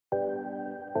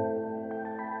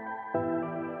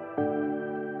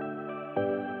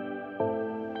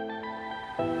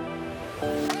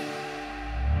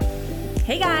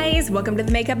Hey guys, welcome to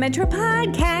the Makeup Mentor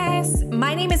Podcast.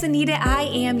 My name is Anita. I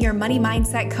am your money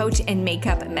mindset coach and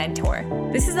makeup mentor.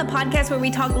 This is a podcast where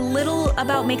we talk little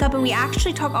about makeup and we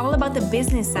actually talk all about the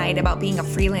business side about being a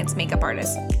freelance makeup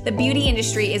artist. The beauty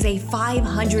industry is a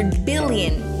 $500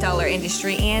 billion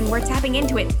industry and we're tapping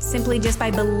into it simply just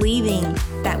by believing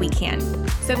that we can.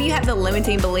 So if you have the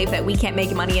limiting belief that we can't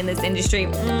make money in this industry,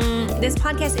 this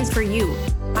podcast is for you.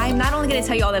 I'm not only going to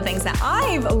tell you all the things that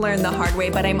I've learned the hard way,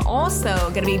 but I'm also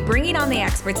going to be bringing on the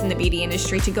experts in the beauty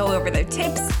industry to go over their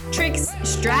tips, tricks,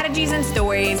 strategies, and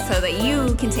stories so that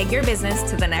you can take your business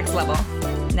to the next level.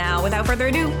 Now, without further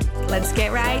ado, let's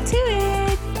get right to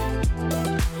it.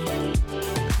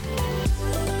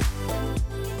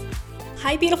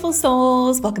 Hi, beautiful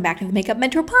souls. Welcome back to the Makeup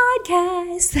Mentor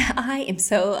Podcast. I am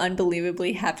so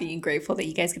unbelievably happy and grateful that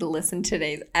you guys get to listen to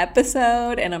today's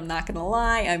episode. And I'm not going to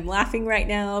lie, I'm laughing right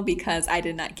now because I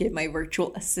did not give my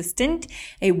virtual assistant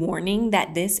a warning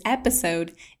that this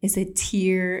episode is a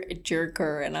tear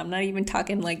jerker. And I'm not even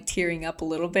talking like tearing up a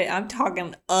little bit. I'm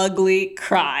talking ugly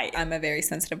cry. I'm a very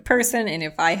sensitive person. And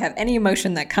if I have any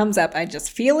emotion that comes up, I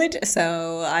just feel it.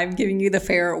 So I'm giving you the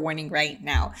fair warning right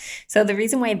now. So the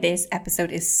reason why this episode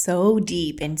is so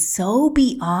deep and so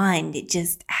beyond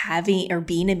just having or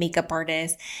being a makeup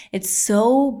artist. It's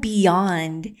so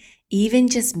beyond even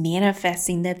just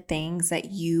manifesting the things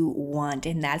that you want.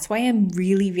 And that's why I'm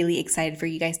really, really excited for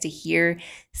you guys to hear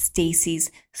Stacey's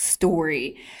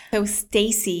story. So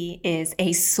Stacey is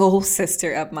a soul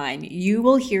sister of mine. You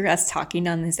will hear us talking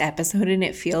on this episode and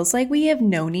it feels like we have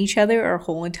known each other our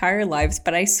whole entire lives,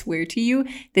 but I swear to you,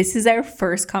 this is our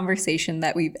first conversation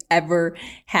that we've ever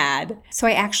had. So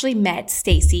I actually met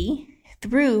Stacey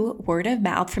through word of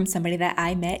mouth from somebody that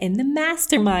I met in the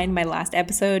mastermind. My last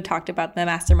episode talked about the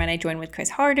mastermind I joined with Chris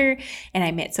Harder, and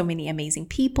I met so many amazing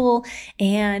people.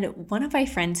 And one of my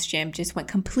friends, Jim, just went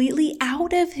completely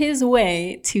out of his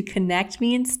way to connect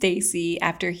me and Stacey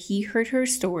after he heard her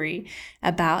story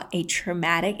about a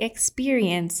traumatic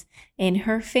experience in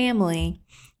her family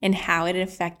and how it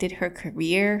affected her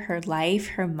career, her life,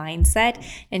 her mindset.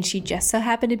 And she just so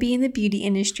happened to be in the beauty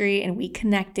industry and we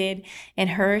connected. And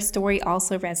her story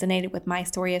also resonated with my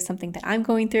story of something that I'm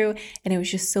going through. And it was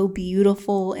just so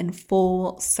beautiful and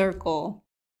full circle.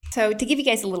 So to give you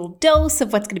guys a little dose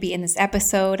of what's going to be in this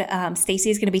episode,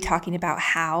 Stacey is going to be talking about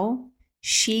how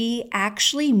she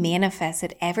actually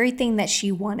manifested everything that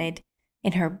she wanted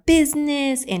in her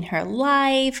business, in her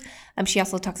life. She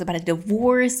also talks about a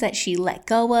divorce that she let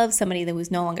go of, somebody that was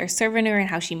no longer serving her, and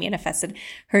how she manifested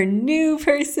her new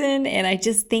person. And I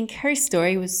just think her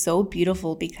story was so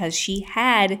beautiful because she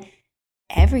had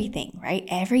everything, right?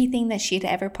 Everything that she had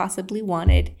ever possibly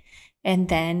wanted. And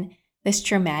then this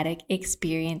traumatic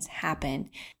experience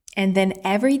happened. And then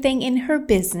everything in her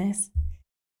business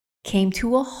came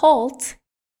to a halt,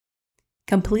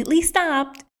 completely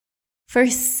stopped, for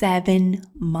 7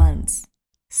 months.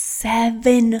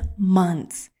 7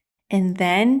 months. And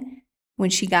then when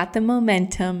she got the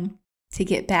momentum to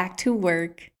get back to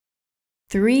work,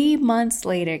 3 months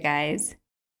later, guys,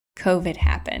 COVID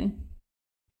happened.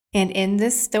 And in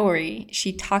this story,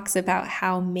 she talks about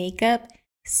how makeup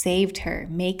saved her.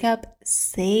 Makeup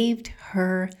saved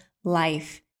her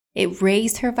life. It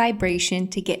raised her vibration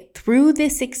to get through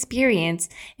this experience,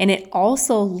 and it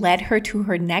also led her to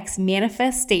her next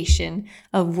manifestation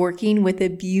of working with a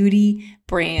beauty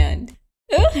brand.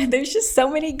 There's just so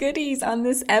many goodies on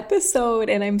this episode,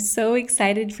 and I'm so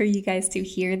excited for you guys to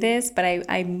hear this, but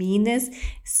I mean this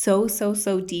so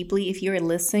deeply. If you're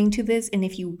listening to this and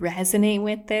if you resonate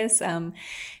with this,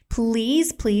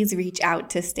 please reach out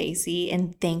to Stacey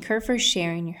and thank her for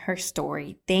sharing her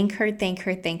story. Thank her.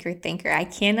 I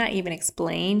cannot even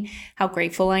explain how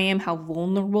grateful I am, how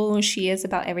vulnerable she is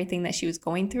about everything that she was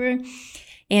going through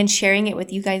and sharing it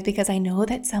with you guys because I know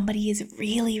that somebody is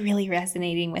really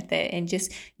resonating with it and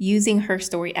just using her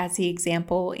story as the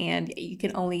example. And you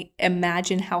can only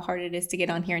imagine how hard it is to get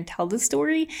on here and tell the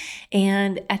story.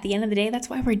 And at the end of the day, that's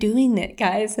why we're doing it,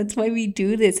 guys. That's why we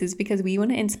do this, is because we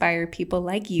want to inspire people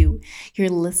like you. You're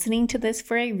listening to this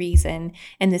for a reason.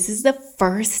 And this is the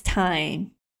first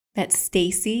time that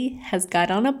Stacey has got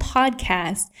on a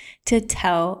podcast to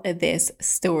tell this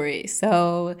story.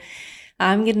 So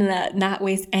I'm going to not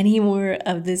waste any more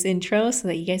of this intro so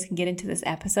that you guys can get into this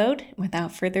episode.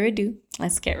 Without further ado,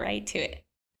 let's get right to it.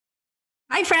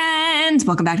 Hi, friends.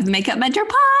 Welcome back to the Makeup Mentor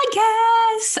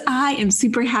Podcast. I am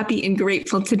super happy and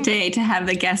grateful today to have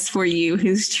the guest for you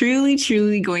who's truly,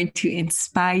 truly going to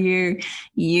inspire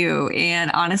you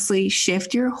and honestly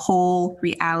shift your whole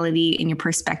reality and your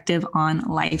perspective on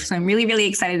life. So I'm really, really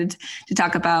excited to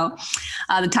talk about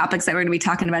the topics that we're going to be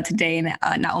talking about today, and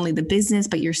not only the business,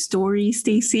 but your story,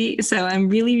 Stacey. So I'm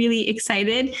really, really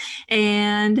excited.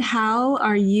 And how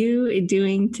are you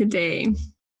doing today?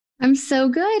 I'm so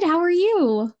good. How are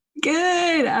you?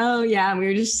 Good. Oh yeah. We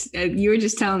were just, you were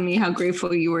just telling me how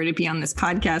grateful you were to be on this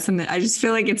podcast. And I just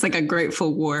feel like it's like a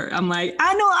grateful war. I'm like,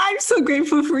 I know I'm so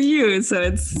grateful for you. So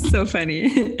it's so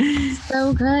funny.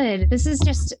 So good. This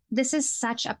is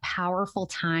such a powerful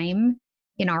time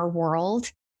in our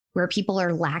world where people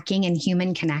are lacking in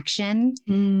human connection.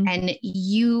 And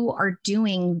you are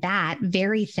doing that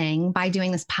very thing by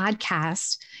doing this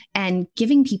podcast and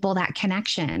giving people that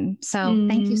connection. So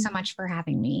thank you so much for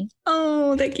having me.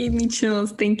 Oh, that gave me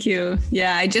chills. Thank you.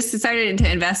 Yeah, I just decided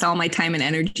to invest all my time and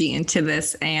energy into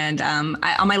this. And on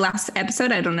my last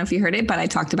episode, I don't know if you heard it, but I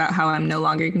talked about how I'm no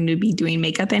longer going to be doing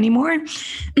makeup anymore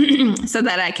so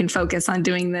that I can focus on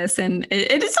doing this. And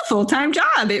it is a full-time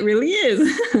job. It really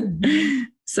is.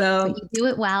 So you do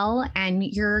it well, and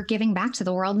you're giving back to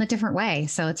the world in a different way.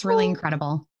 So it's really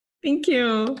incredible. Thank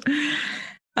you.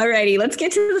 Alrighty, let's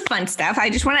get to the fun stuff. I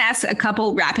just want to ask a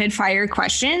couple rapid fire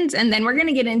questions, and then we're going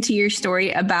to get into your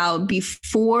story about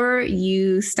before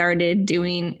you started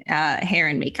doing hair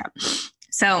and makeup.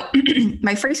 So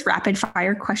my first rapid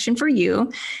fire question for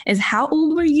you is, how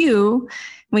old were you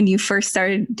when you first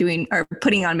started doing or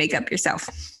putting on makeup yourself?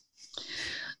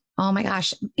 Oh my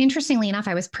gosh. Interestingly enough,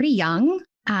 I was pretty young.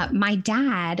 My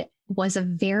dad was a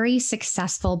very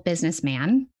successful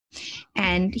businessman,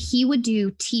 and he would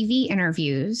do TV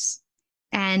interviews,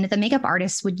 and the makeup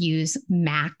artists would use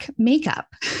MAC makeup.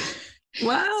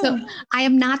 Wow. So I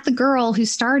am not the girl who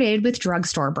started with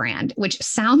drugstore brand, which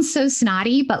sounds so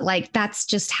snotty, but like that's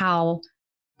just how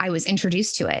I was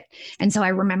introduced to it. And so I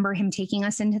remember him taking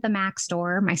us into the MAC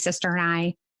store, my sister and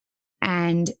I,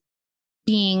 and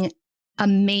being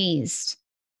amazed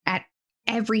at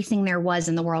everything there was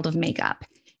in the world of makeup.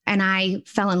 And I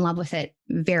fell in love with it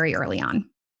very early on.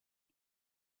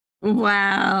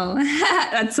 Wow.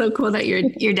 That's so cool that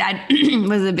your dad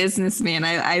was a businessman.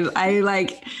 I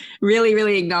like really,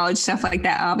 really acknowledge stuff like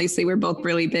that. Obviously, we're both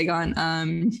really big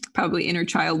on probably inner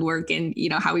child work and, you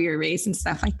know, how we were raised and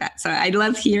stuff like that. So I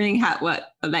love hearing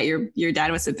that your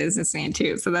dad was a businessman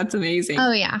too. So that's amazing.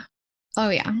 Oh, yeah. Oh,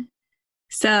 yeah.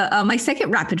 So my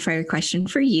second rapid fire question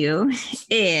for you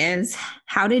is,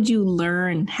 how did you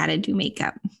learn how to do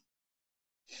makeup?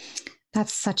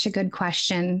 That's such a good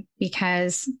question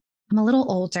because I'm a little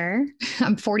older.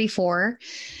 I'm 44.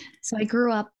 So I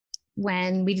grew up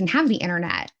when we didn't have the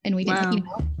internet and we didn't,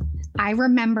 I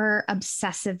remember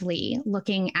obsessively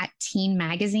looking at teen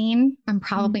magazine. I'm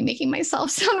probably making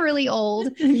myself sound really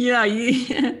old. Yeah.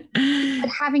 But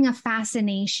having a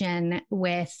fascination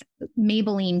with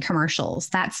Maybelline commercials,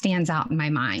 that stands out in my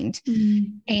mind.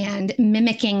 And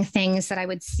mimicking things that I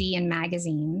would see in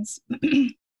magazines.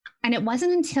 And it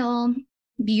wasn't until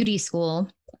beauty school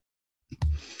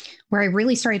where I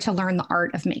really started to learn the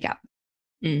art of makeup,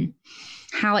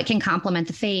 how it can complement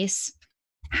the face,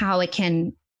 how it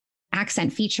can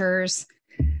accent features.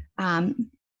 And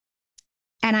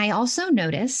I also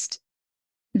noticed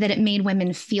that it made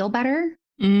women feel better.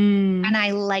 And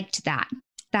I liked that.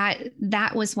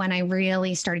 That was when I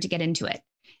really started to get into it.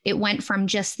 It went from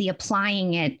just the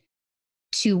applying it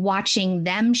to watching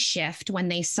them shift when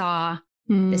they saw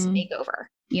this makeover,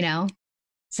 you know?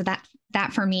 So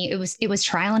that for me, it was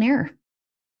trial and error.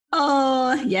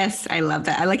 Oh, yes. I love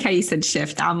that. I like how you said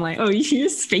shift. I'm like, oh, you're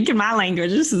speaking my language.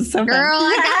 This is so Girl,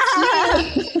 fun.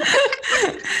 I got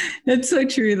you. That's so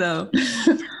true, though.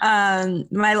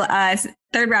 My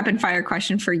third rapid fire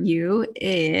question for you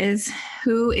is,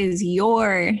 who is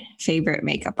your favorite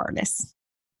makeup artist?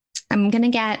 I'm going to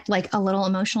get like a little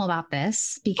emotional about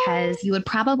this because you would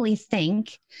probably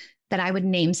think that I would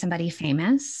name somebody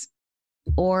famous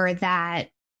or that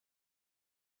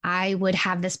I would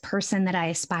have this person that I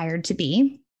aspired to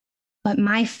be. But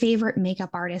my favorite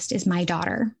makeup artist is my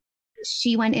daughter.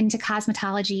 She went into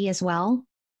cosmetology as well,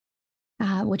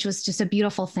 which was just a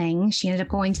beautiful thing. She ended up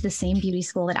going to the same beauty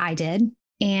school that I did.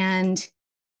 And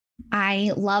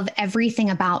I love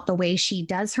everything about the way she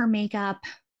does her makeup,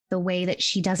 the way that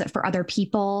she does it for other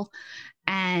people.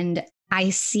 And I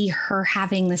see her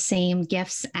having the same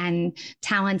gifts and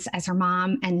talents as her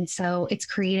mom. And so it's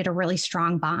created a really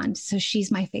strong bond. So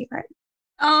she's my favorite.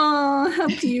 Oh, how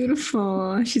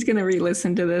beautiful. She's going to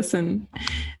re-listen to this and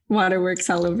waterworks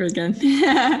all over again.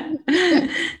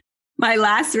 My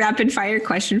last rapid fire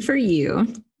question for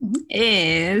you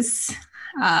is,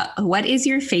 what is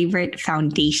your favorite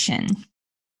foundation?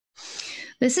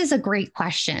 This is a great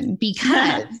question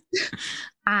because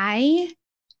I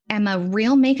am a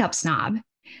real makeup snob.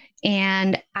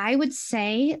 And I would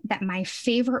say that my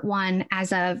favorite one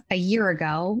as of a year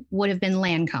ago would have been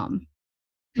Lancome.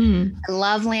 I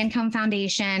love Lancome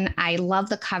foundation. I love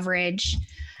the coverage.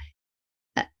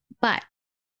 But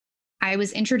I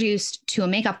was introduced to a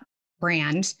makeup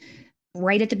brand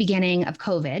right at the beginning of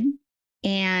COVID.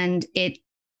 And it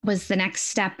was the next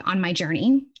step on my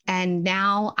journey. And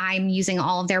now I'm using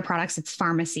all of their products. It's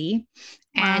pharmacy.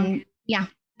 And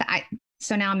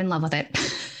so now I'm in love with it.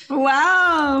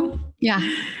 Wow. Yeah.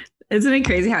 Isn't it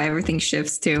crazy how everything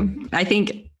shifts too? I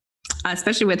think,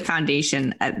 especially with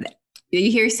foundation, you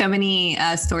hear so many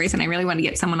stories, and I really want to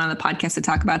get someone on the podcast to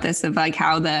talk about this, of like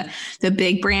how the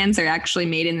big brands are actually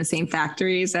made in the same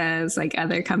factories as like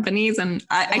other companies. And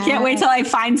I can't wait till I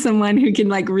find someone who can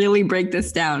like really break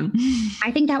this down.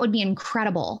 I think that would be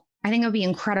incredible. I think it would be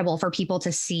incredible for people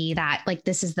to see that, like,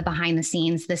 this is the behind the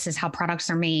scenes. This is how products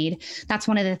are made. That's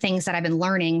one of the things that I've been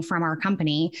learning from our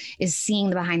company, is seeing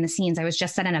the behind the scenes. I was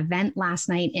just at an event last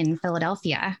night in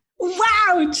Philadelphia.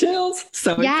 Wow, chills.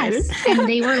 So excited. And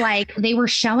they were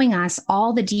showing us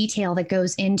all the detail that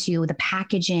goes into the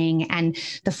packaging and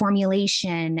the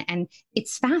formulation. And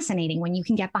it's fascinating when you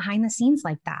can get behind the scenes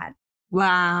like that.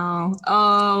 Wow.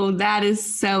 Oh, that is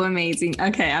so amazing.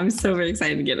 Okay. I'm so very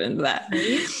excited to get into that.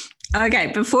 Okay.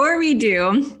 Before we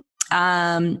do,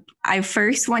 I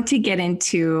first want to get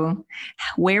into,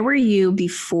 where were you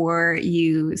before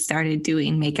you started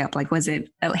doing makeup? Like, was it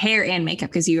hair and makeup?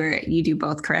 Because you do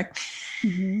both, correct?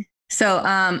 Mm-hmm. So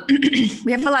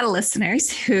we have a lot of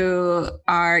listeners who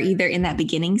are either in that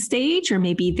beginning stage, or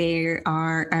maybe they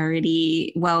are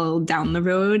already well down the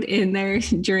road in their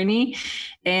journey.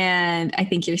 And I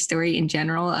think your story in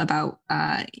general about,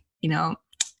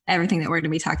 everything that we're going to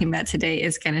be talking about today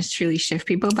is going to truly shift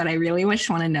people. But I really just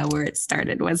want to know where it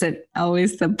started. Was it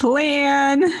always the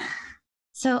plan?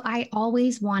 So I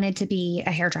always wanted to be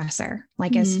a hairdresser,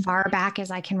 like as far back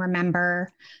as I can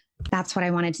remember. That's what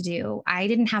I wanted to do. I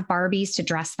didn't have Barbies to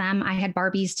dress them. I had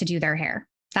Barbies to do their hair.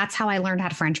 That's how I learned how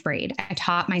to French braid. I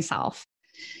taught myself.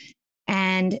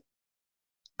 And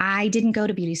I didn't go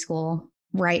to beauty school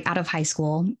right out of high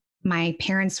school. My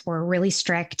parents were really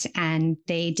strict and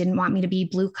they didn't want me to be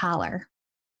blue collar.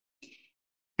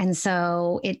 And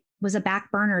so it was a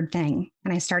backburnered thing.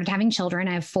 And I started having children.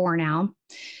 I have 4 now.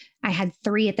 I had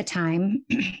 3 at the time.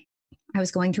 I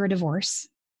was going through a divorce.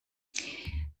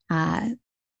 I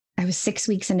was 6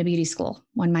 weeks into beauty school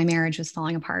when my marriage was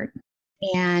falling apart.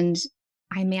 And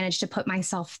I managed to put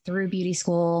myself through beauty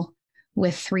school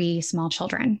with 3 small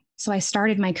children. So I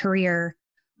started my career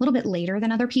a little bit later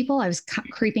than other people. I was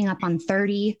creeping up on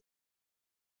 30.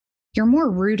 You're more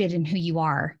rooted in who you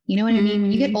are. You know what I mean?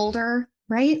 When you get older,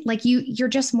 right? Like you're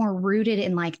just more rooted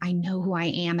in, like, I know who I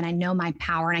am and I know my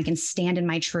power and I can stand in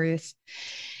my truth.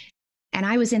 And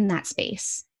I was in that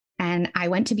space. And I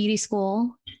went to beauty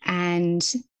school and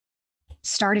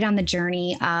started on the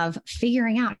journey of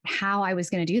figuring out how I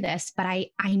was going to do this. But I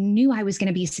knew I was going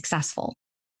to be successful.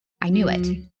 I knew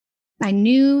it. I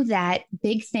knew that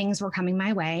big things were coming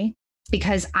my way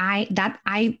because I'm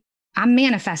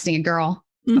manifesting it, girl.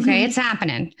 Okay. It's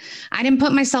happening. I didn't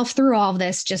put myself through all of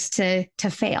this just to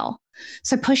fail.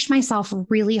 So I pushed myself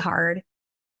really hard,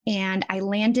 and I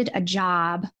landed a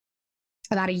job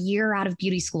about a year out of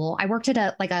beauty school. I worked at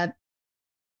a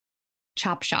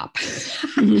chop shop,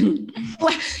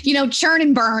 churn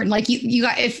and burn. Like you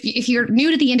got, if you're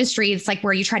new to the industry, it's like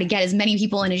where you try to get as many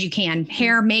people in as you can,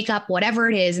 hair, makeup, whatever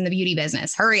it is in the beauty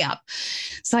business, hurry up.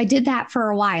 So I did that for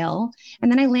a while.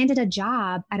 And then I landed a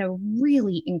job at a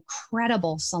really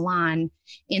incredible salon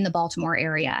in the Baltimore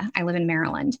area. I live in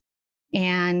Maryland,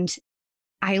 and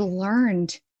I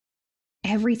learned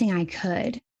everything I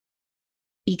could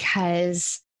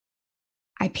because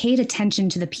I paid attention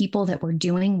to the people that were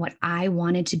doing what I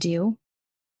wanted to do.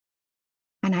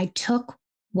 And I took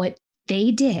what they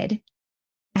did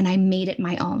and I made it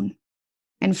my own.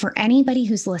 And for anybody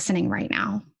who's listening right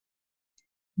now,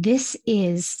 this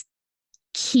is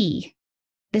key.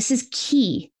 This is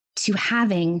key to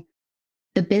having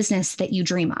the business that you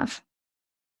dream of,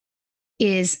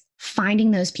 is finding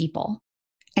those people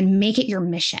and make it your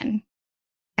mission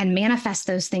and manifest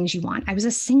those things you want. I was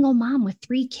a single mom with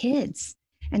 3 kids.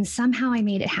 And somehow I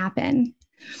made it happen.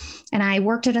 And I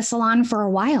worked at a salon for a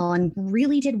while and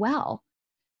really did well.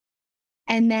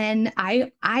 And then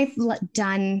I've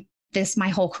done this my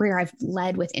whole career. I've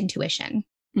led with intuition.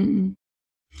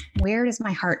 Where does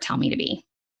my heart tell me to be?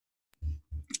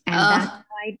 And that's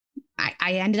how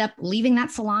I ended up leaving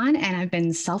that salon, and I've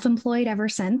been self-employed ever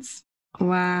since.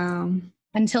 Wow.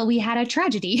 Until we had a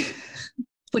tragedy,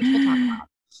 which we'll talk about.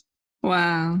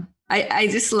 Wow. I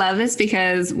just love this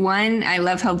because one, I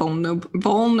love how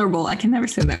vulnerable, I can never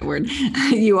say that word,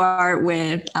 you are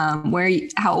with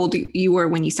how old you were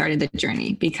when you started the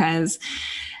journey, because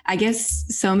I guess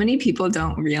so many people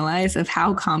don't realize of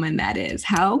how common that is,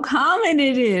 how common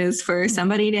it is for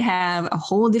somebody to have a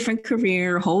whole different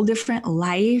career, a whole different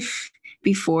life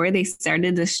before they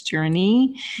started this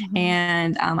journey. Mm-hmm.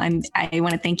 And I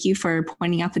want to thank you for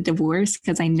pointing out the divorce,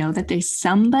 because I know that there's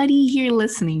somebody here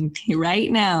listening to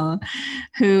right now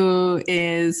who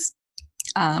is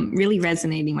really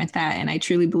resonating with that. And I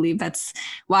truly believe that's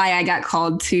why I got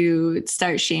called to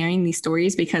start sharing these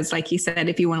stories, because like you said,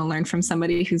 if you want to learn from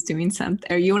somebody who's doing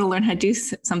something, or you want to learn how to do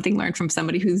something, learn from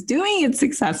somebody who's doing it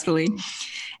successfully.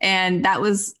 And that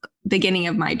was beginning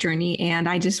of my journey. And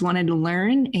I just wanted to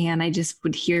learn, and I just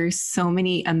would hear so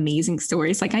many amazing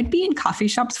stories. Like I'd be in coffee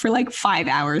shops for like 5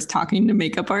 hours talking to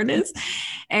makeup artists.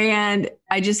 And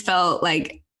I just felt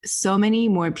like so many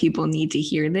more people need to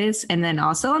hear this. And then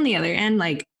also on the other end,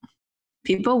 like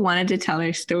people wanted to tell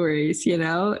their stories, you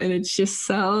know, and it's just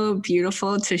so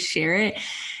beautiful to share it.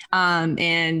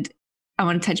 And I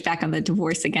want to touch back on the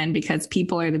divorce again, because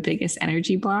people are the biggest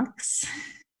energy blocks.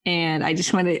 And I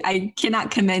I cannot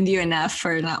commend you enough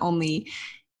for not only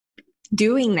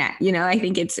doing that. You know, I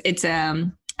think it's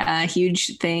a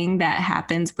huge thing that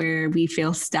happens where we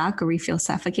feel stuck, or we feel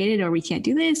suffocated, or we can't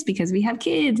do this because we have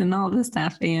kids and all this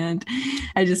stuff. And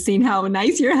I just seen how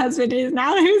nice your husband is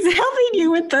now, who's helping you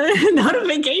with the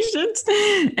notifications.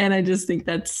 And I just think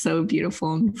that's so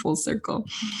beautiful and full circle.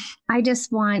 I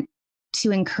just want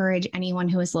to encourage anyone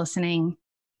who is listening.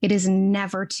 It is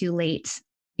never too late.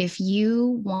 If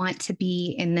you want to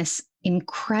be in this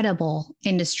incredible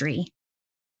industry,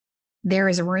 there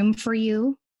is room for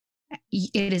you.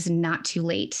 It is not too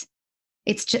late.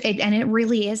 It's just, and it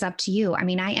really is up to you. I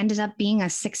mean, I ended up being a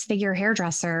 6-figure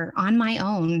hairdresser on my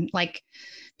own, like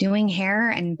doing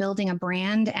hair and building a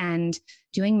brand and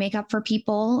doing makeup for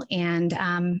people.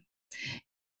 And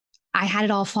I had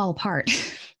it all fall apart,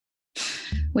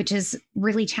 which is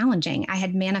really challenging. I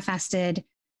had manifested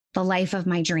the life of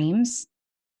my dreams,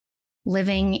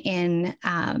 living in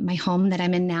my home that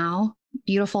I'm in now.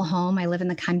 Beautiful home. I live in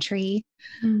the country.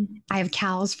 I have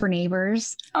cows for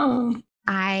neighbors. Oh.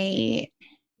 I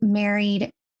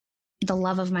married the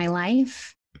love of my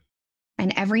life,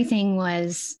 and everything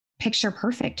was picture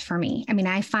perfect for me. I mean,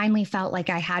 I finally felt like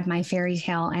I had my fairy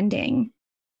tale ending.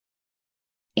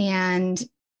 And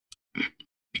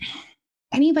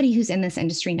anybody who's in this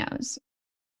industry knows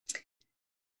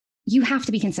you have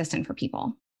to be consistent for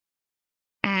people.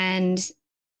 And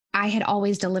I had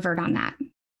always delivered on that.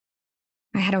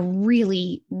 I had a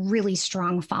really, really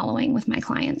strong following with my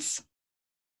clients.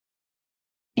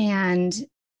 And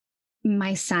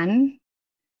my son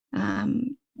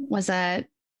was a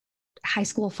high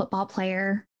school football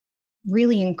player,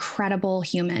 really incredible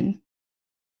human.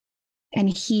 And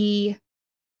he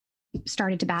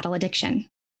started to battle addiction.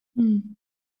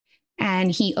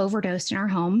 And he overdosed in our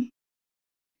home.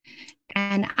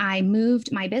 And I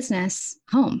moved my business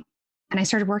home, and I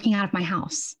started working out of my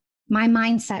house. My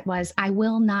mindset was, I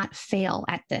will not fail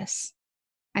at this.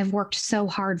 I've worked so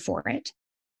hard for it.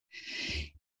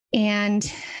 And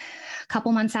a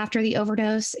couple months after the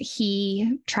overdose,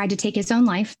 he tried to take his own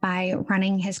life by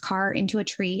running his car into a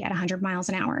tree at 100 miles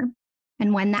an hour.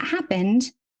 And when that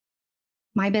happened,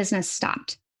 my business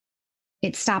stopped.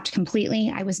 It stopped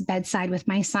completely. I was bedside with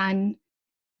my son,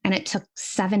 and it took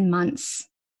 7 months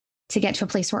to get to a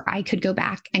place where I could go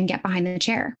back and get behind the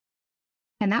chair.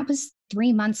 And that was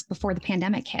 3 months before the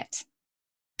pandemic hit.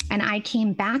 And I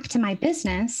came back to my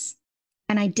business,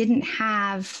 and I didn't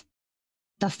have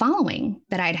the following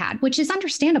that I'd had, which is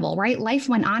understandable, right? Life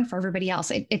went on for everybody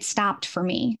else. It stopped for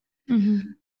me.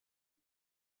 And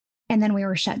then we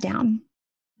were shut down.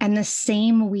 And the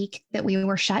same week that we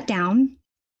were shut down,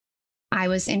 I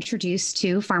was introduced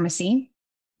to pharmacy.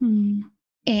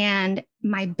 And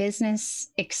my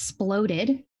business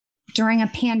exploded during a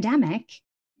pandemic.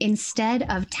 Instead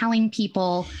of telling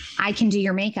people, I can do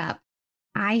your makeup,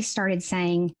 I started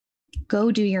saying, go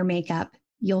do your makeup.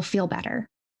 You'll feel better.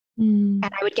 And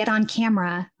I would get on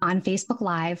camera on Facebook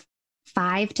Live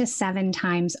 5 to 7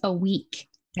 times a week.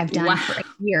 I've done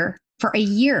for a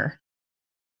year.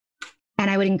 And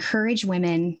I would encourage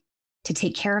women to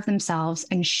take care of themselves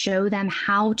and show them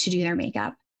how to do their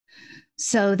makeup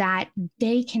so that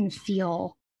they can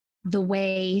feel the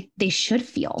way they should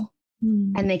feel.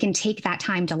 And they can take that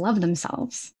time to love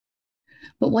themselves.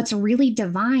 But what's really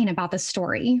divine about the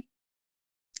story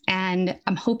And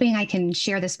I'm hoping I can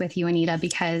share this with you, Anita,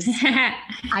 because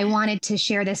I wanted to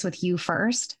share this with you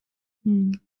first.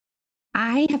 Mm.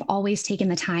 I have always taken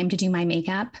the time to do my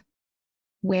makeup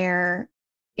where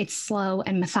it's slow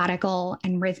and methodical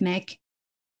and rhythmic,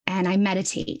 and I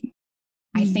meditate.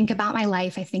 I think about my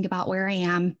life. I think about where I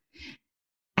am,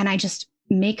 and I just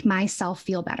make myself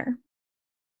feel better.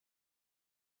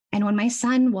 And when my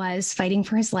son was fighting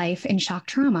for his life in shock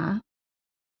trauma,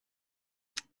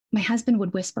 my husband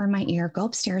would whisper in my ear, go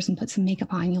upstairs and put some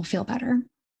makeup on, you'll feel better.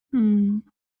 Mm.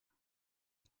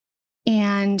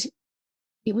 And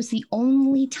it was the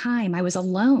only time I was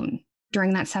alone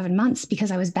during that 7 months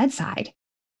because I was bedside.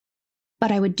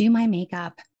 But I would do my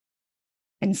makeup.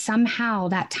 And somehow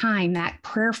that time, that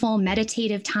prayerful,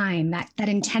 meditative time, that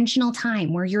intentional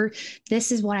time where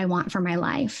this is what I want for my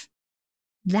life,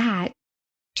 that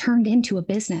turned into a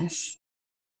business.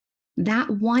 That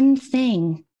one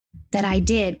thing that I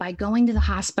did by going to the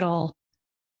hospital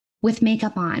with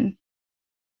makeup on,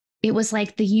 it was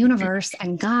like the universe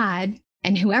and God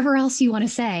and whoever else you want to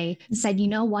say said, you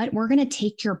know what? We're going to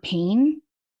take your pain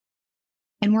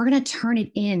and we're going to turn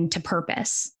it into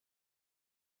purpose.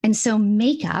 And so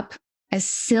makeup, as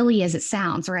silly as it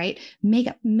sounds, right?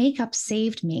 Makeup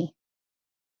saved me.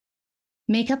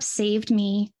 Makeup saved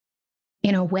me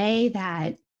in a way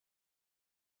that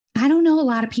I don't know a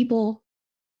lot of people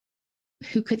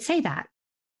who could say that.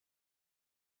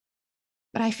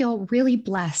 But I feel really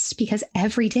blessed because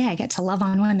every day I get to love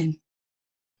on women.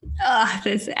 Oh,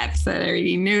 this episode, I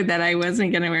already knew that I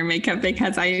wasn't going to wear makeup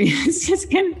because I was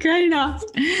just going to cut it off.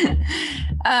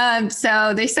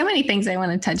 So there's so many things I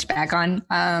want to touch back on.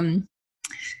 I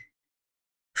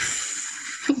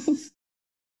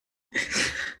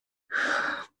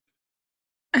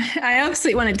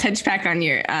obviously want to touch back on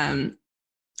your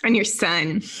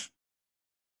son.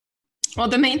 Well,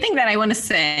 the main thing that I want to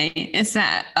say is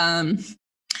that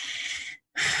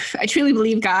I truly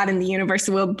believe God and the universe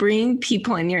will bring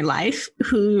people in your life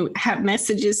who have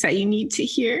messages that you need to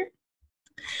hear.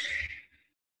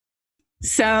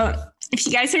 So if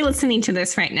you guys are listening to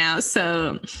this right now,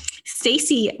 so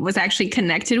Stacey was actually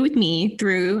connected with me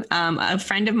through a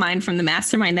friend of mine from the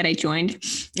mastermind that I joined.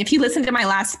 If you listen to my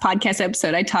last podcast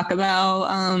episode, I talk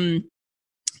about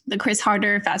the Chris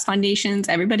Harder Fast Foundations.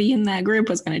 Everybody in that group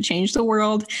was going to change the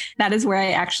world. That is where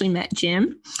I actually met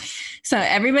Jim. So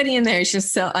everybody in there is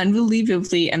just so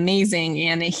unbelievably amazing.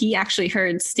 And he actually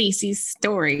heard Stacey's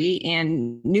story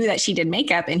and knew that she did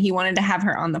makeup and he wanted to have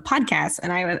her on the podcast.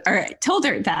 And I told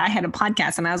her that I had a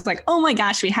podcast and I was like, oh my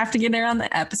gosh, we have to get her on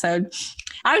the episode.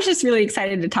 I was just really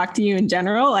excited to talk to you in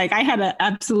general. Like I had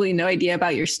absolutely no idea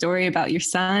about your story, about your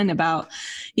son, about,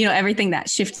 everything that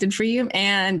shifted for you.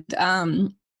 And,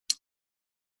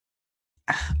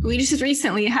 we just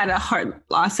recently had a hard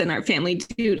loss in our family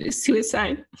due to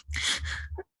suicide.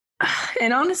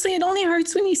 And honestly, it only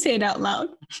hurts when you say it out loud.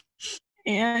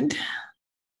 And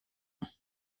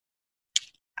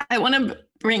I want to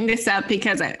bring this up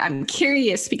because I'm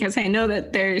curious, because I know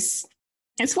that it's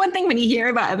one thing when you hear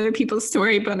about other people's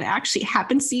story, but it actually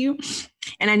happens to you.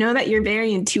 And I know that you're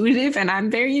very intuitive and I'm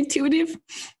very intuitive.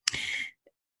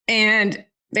 And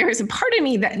there was a part of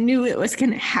me that knew it was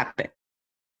going to happen.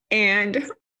 And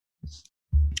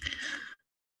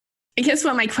I guess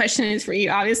what my question is for you,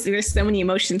 obviously there's so many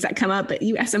emotions that come up, but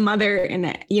you as a mother and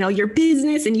that, your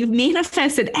business and you've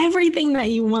manifested everything that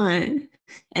you want.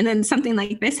 And then something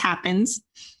like this happens.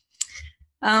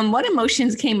 What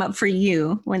emotions came up for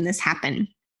you when this happened?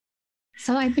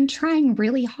 So I've been trying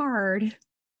really hard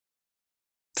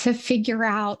to figure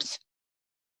out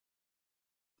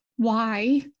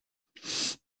why.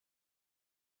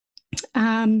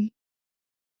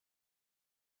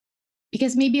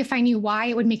 Because maybe if I knew why,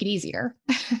 it would make it easier.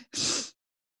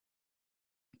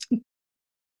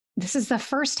 This is the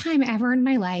first time ever in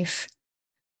my life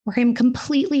where I'm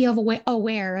completely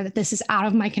aware that this is out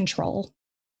of my control.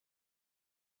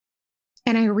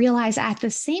 And I realize at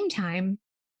the same time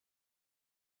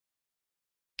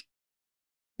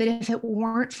that if it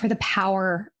weren't for the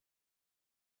power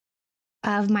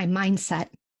of my mindset,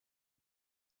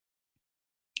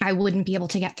 I wouldn't be able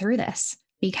to get through this,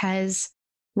 because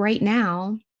right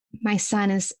now, my son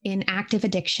is in active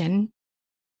addiction.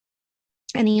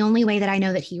 And the only way that I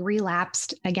know that he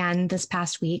relapsed again this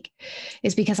past week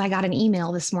is because I got an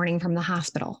email this morning from the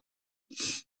hospital.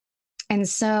 And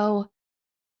so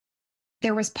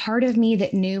there was part of me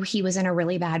that knew he was in a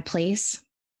really bad place.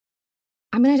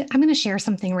 I'm going to share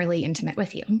something really intimate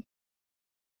with you.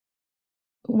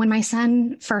 When my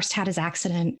son first had his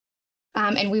accident,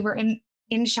 and we were in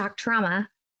shock trauma,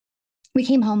 we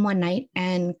came home one night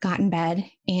and got in bed,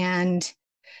 and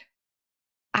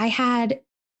I had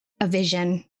a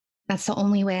vision. That's the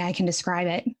only way I can describe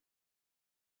it.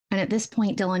 And at this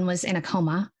point, Dylan was in a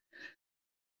coma,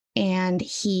 and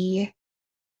he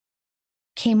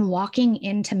came walking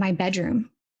into my bedroom.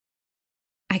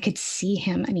 I could see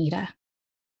him, Anita.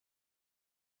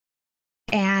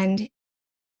 And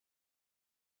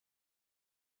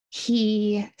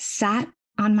he sat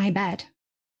on my bed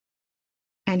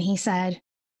and he said,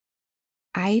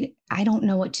 I don't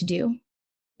know what to do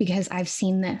because I've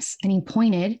seen this. And he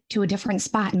pointed to a different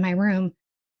spot in my room,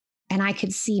 and I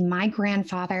could see my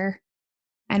grandfather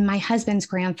and my husband's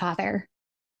grandfather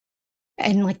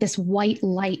and like this white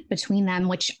light between them,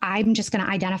 which I'm just going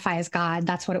to identify as God.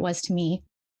 That's what it was to me.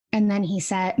 And then he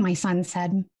said, my son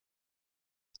said,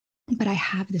 but I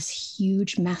have this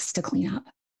huge mess to clean up.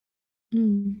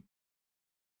 And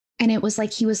it was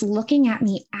like he was looking at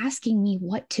me, asking me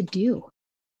what to do.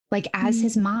 Like as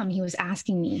his mom, he was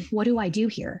asking me, what do I do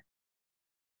here?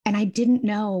 And I didn't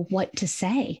know what to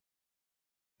say.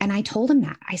 And I told him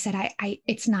that. I said, I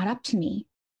it's not up to me.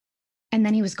 And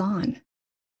then he was gone.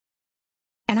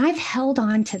 And I've held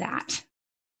on to that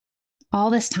all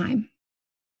this time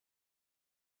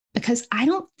because I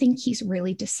don't think he's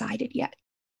really decided yet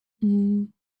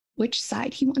which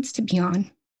side he wants to be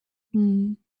on.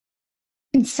 And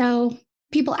so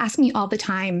people ask me all the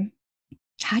time,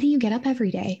 how do you get up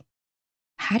every day?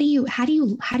 How do you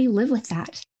live with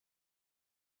that?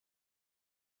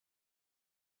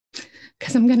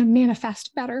 Because I'm going to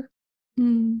manifest better.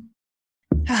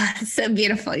 Oh, so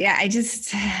beautiful. Yeah,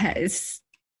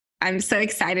 I'm so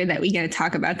excited that we get to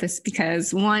talk about this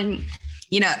because one,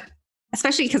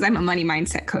 especially because I'm a money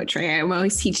mindset coach, right? I'm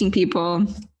always teaching people,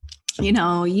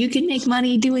 you can make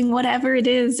money doing whatever it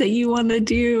is that you want to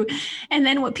do. And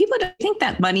then what people don't think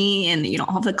that money and,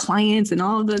 all the clients and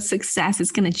all the success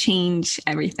is going to change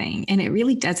everything. And it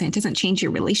really doesn't. It doesn't change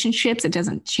your relationships. It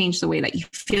doesn't change the way that you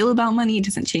feel about money. It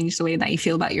doesn't change the way that you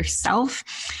feel about yourself.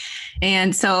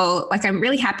 And so I'm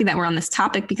really happy that we're on this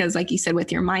topic because like you said,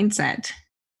 with your mindset,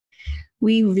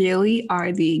 we really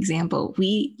are the example.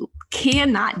 We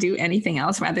cannot do anything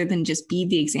else rather than just be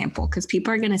the example because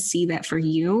people are going to see that for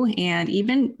you. And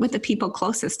even with the people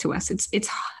closest to us,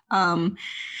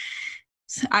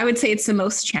 I would say it's the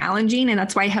most challenging. And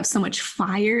that's why I have so much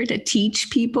fire to teach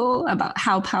people about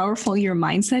how powerful your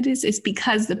mindset is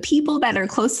because the people that are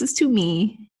closest to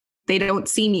me, they don't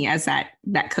see me as that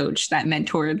coach, that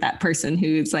mentor, that person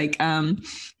who's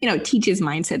teaches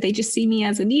mindset. They just see me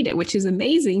as Anita, which is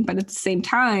amazing. But at the same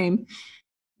time,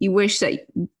 you wish that,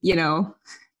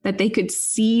 that they could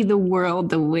see the world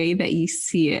the way that you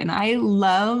see it. And I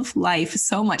love life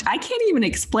so much. I can't even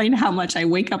explain how much I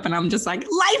wake up and I'm just like,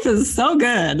 life is so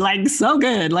good, so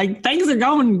good. Like things are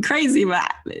going crazy,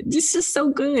 but it's just so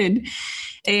good.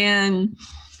 And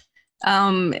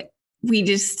we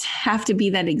just have to be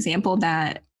that example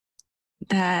that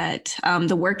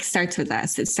the work starts with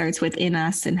us. It starts within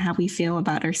us and how we feel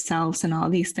about ourselves and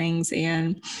all these things.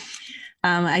 And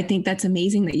I think that's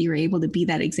amazing that you're able to be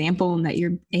that example and that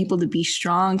you're able to be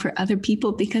strong for other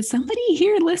people because somebody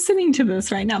here listening to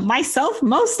this right now, myself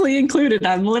mostly included,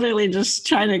 I'm literally just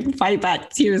trying to fight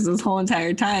back tears this whole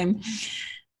entire time.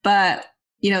 But,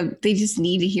 they just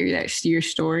need to hear your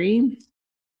story.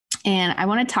 And I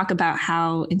want to talk about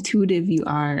how intuitive you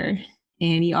are.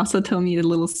 And you also told me a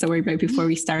little story right before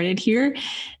we started here.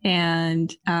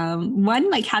 And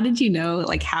one, how did you know,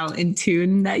 how in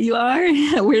tune that you are?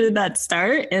 Where did that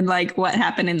start? And what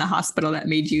happened in the hospital that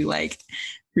made you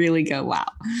really go, wow.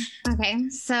 Okay.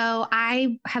 So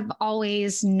I have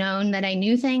always known that I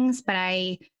knew things, but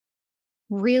I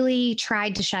really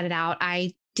tried to shut it out.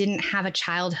 I didn't have a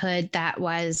childhood that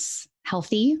was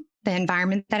healthy. The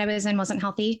environment that I was in wasn't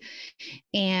healthy.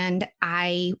 And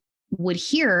I would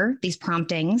hear these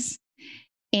promptings.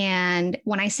 And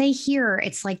when I say hear,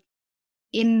 it's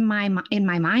in my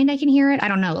mind, I can hear it. I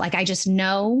don't know. I just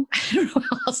know. I don't know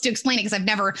how else to explain it because I've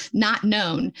never not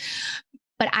known.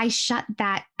 But I shut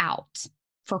that out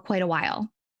for quite a while.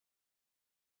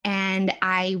 And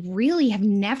I really have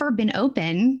never been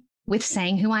open with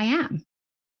saying who I am.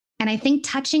 And I think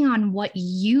touching on what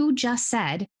you just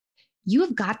said, you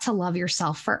have got to love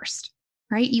yourself first.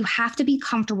 Right? You have to be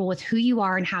comfortable with who you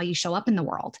are and how you show up in the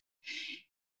world.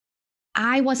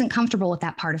 I wasn't comfortable with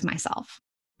that part of myself.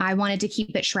 I wanted to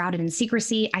keep it shrouded in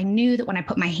secrecy. I knew that when I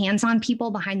put my hands on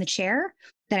people behind the chair,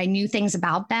 that I knew things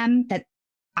about them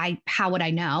how would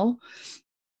I know?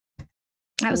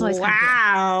 That was always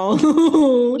wow.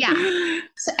 Yeah.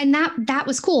 So, and that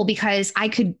was cool because I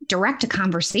could direct a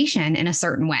conversation in a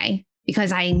certain way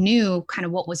because I knew kind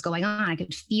of what was going on. I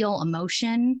could feel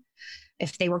emotion.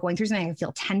 if they were going through something, I could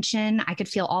feel tension. I could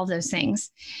feel all those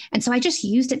things. And so I just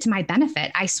used it to my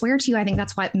benefit. I swear to you, I think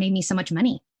that's what made me so much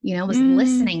money, was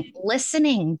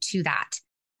listening to that.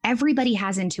 Everybody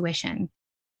has intuition.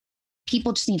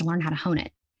 People just need to learn how to hone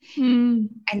it.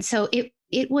 And so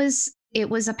it was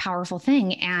a powerful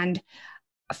thing. And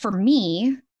for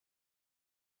me,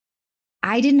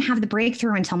 I didn't have the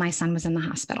breakthrough until my son was in the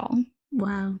hospital.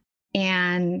 Wow.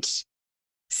 And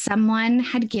someone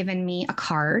had given me a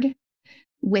card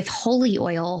with holy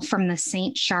oil from the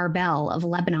Saint Charbel of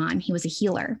Lebanon. He was a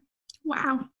healer.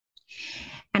 Wow.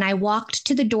 And I walked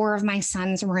to the door of my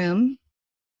son's room,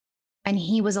 and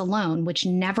he was alone, which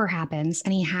never happens.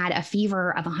 And he had a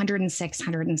fever of 106,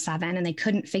 107, and they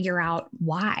couldn't figure out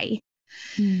why.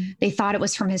 They thought it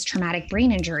was from his traumatic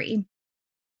brain injury.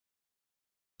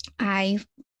 I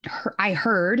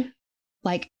heard,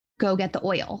 like, go get the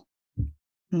oil.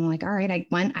 I'm like, all right, I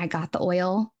went, I got the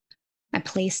oil. I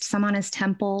placed some on his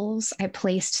temples. I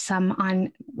placed some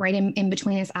on right in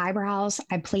between his eyebrows.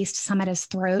 I placed some at his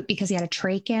throat because he had a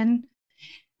trach in.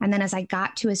 And then as I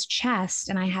got to his chest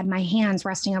and I had my hands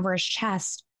resting over his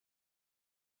chest,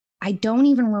 I don't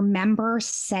even remember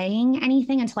saying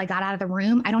anything until I got out of the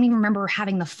room. I don't even remember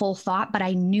having the full thought, but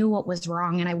I knew what was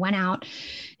wrong. And I went out.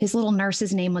 His little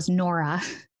nurse's name was Nora.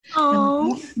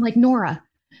 Oh, I'm like, Nora,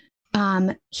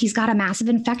 he's got a massive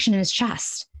infection in his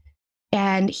chest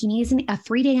and he needs a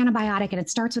 3-day antibiotic, and it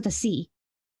starts with a C.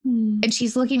 And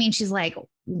she's looking at me and she's like,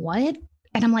 what?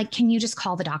 And I'm like, can you just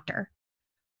call the doctor?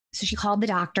 So she called the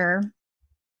doctor.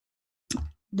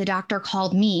 The doctor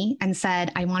called me and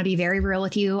said, I want to be very real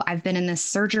with you. I've been in this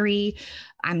surgery.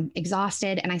 I'm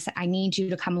exhausted. And I said, I need you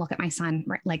to come look at my son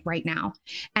right now.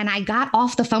 And I got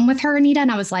off the phone with her, Anita,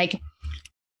 and I was like,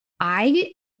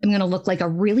 I am going to look like a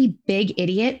really big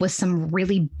idiot with some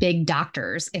really big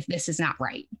doctors if this is not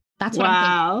right. That's what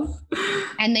I'm thinking.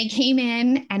 And they came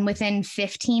in, and within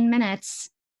 15 minutes,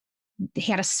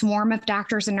 he had a swarm of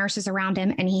doctors and nurses around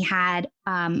him. And he had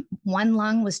one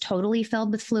lung was totally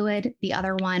filled with fluid. The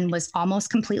other one was almost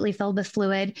completely filled with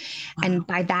fluid. Wow. And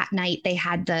by that night, they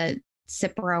had the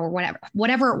Cipro or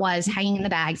whatever it was hanging in the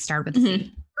bag, started with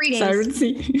C. 3 days. Started with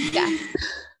C. Yeah.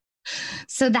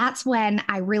 So that's when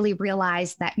I really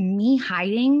realized that me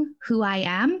hiding who I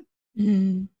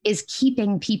am is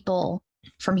keeping people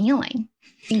from healing,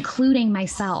 including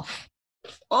myself.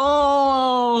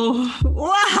 Oh,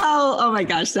 wow. Oh my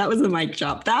gosh. That was a mic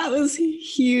drop. That was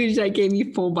huge. That gave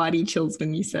me full body chills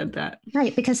when you said that.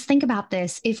 Right. Because think about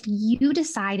this. If you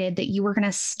decided that you were going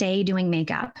to stay doing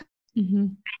makeup,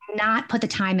 not put the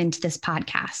time into this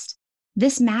podcast,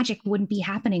 this magic wouldn't be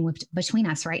happening between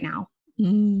us right now.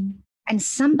 And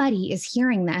somebody is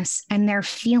hearing this and they're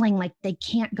feeling like they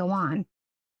can't go on.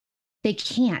 They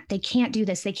can't do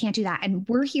this. They can't do that. And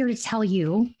we're here to tell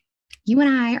you, you and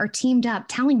I are teamed up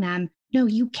telling them, no,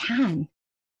 you can.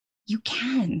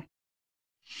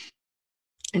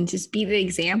 And just be the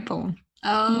example.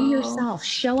 Be yourself.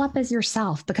 Show up as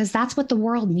yourself, because that's what the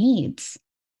world needs.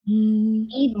 We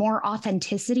need more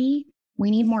authenticity. We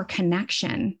need more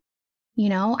connection.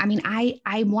 I mean,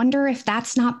 I wonder if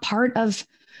that's not part of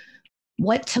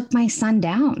what took my son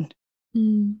down,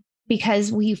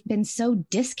 because we've been so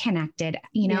disconnected,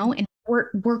 and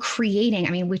we're creating, I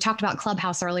mean, we talked about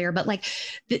Clubhouse earlier, but like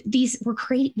we're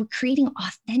creating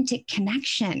authentic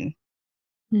connection.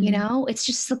 It's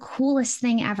just the coolest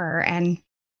thing ever. And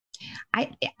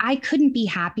I couldn't be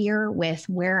happier with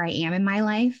where I am in my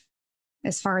life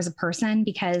as far as a person,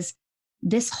 because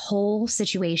this whole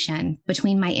situation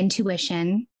between my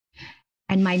intuition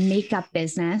and my makeup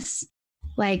business,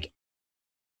 like,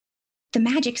 the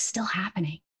magic's still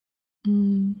happening.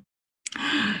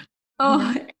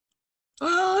 Oh,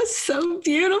 so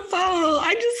beautiful.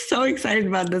 I'm just so excited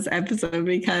about this episode,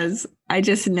 because I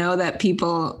just know that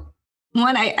people,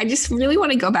 I just really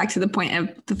want to go back to the point of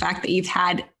the fact that you've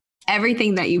had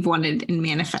everything that you've wanted and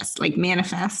manifest.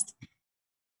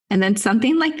 And then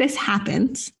something like this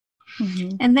happens.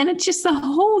 And then it's just a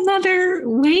whole nother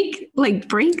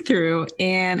breakthrough.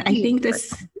 And I think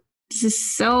this is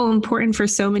so important for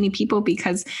so many people,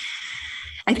 because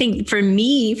I think for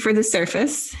me, for the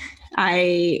surface,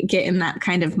 I get in that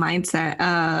kind of mindset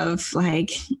of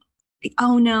like,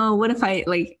 oh no, what if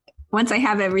once I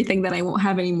have everything, then I won't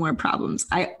have any more problems.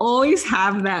 I always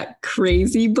have that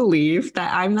crazy belief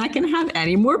that I'm not going to have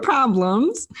any more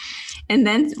problems. And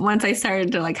then once I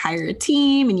started to hire a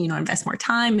team and, invest more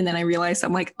time, and then I realized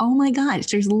I'm like, oh my gosh,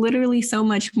 there's literally so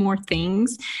much more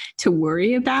things to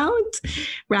worry about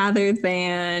rather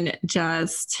than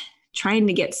just trying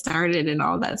to get started and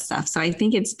all that stuff. So I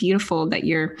think it's beautiful that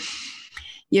you're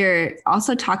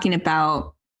also talking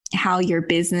about how your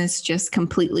business just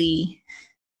completely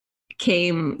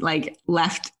came like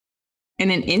left in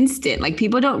an instant. Like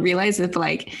people don't realize if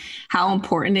like how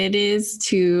important it is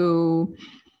to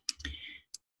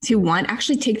one,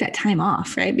 actually take that time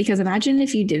off, right? Because imagine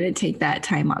if you didn't take that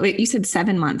time off. Wait, you said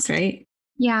 7 months, right?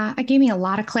 Yeah, it gave me a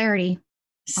lot of clarity.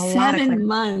 7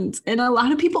 months. And a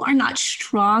lot of people are not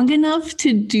strong enough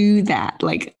to do that.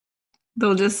 Like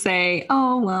they'll just say,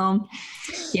 oh, well,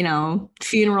 you know,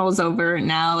 funeral's over.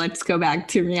 Now let's go back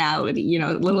to reality, you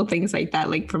know, little things like that,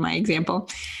 like for my example.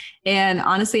 And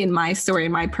honestly, in my story,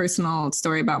 my personal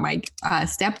story about my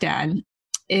stepdad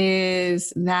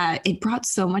is that it brought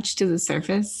so much to the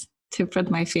surface for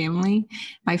my family.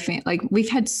 Like we've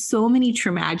had so many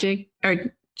traumatic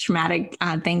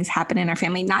things happen in our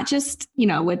family, not just, you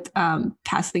know, with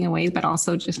passing away, but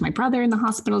also just my brother in the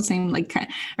hospital, same like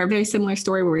our very similar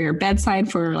story where we were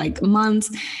bedside for like months.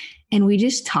 And we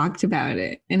just talked about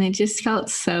it. And it just felt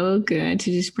so good to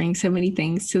just bring so many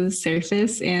things to the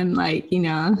surface and like, you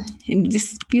know, and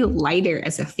just feel lighter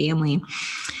as a family.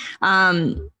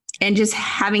 And just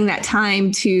having that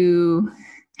time to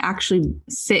actually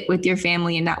sit with your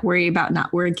family and not worry about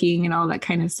not working and all that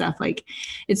kind of stuff. Like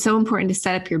it's so important to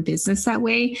set up your business that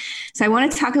way. So I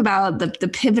want to talk about the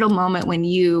pivotal moment when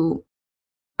you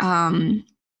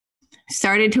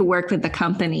started to work with the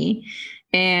company.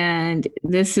 And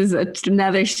this is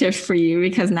another shift for you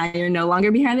because now you're no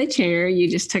longer behind the chair. You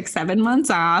just took 7 months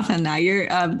off and now you're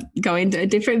going to a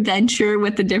different venture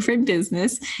with a different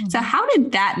business. Mm-hmm. So how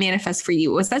did that manifest for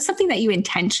you? Was that something that you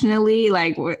intentionally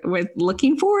like were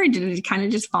looking for, or did it kind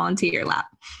of just fall into your lap?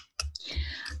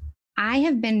 I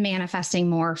have been manifesting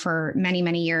more for many,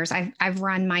 many years. I've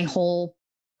run my whole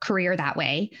career that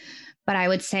way, but I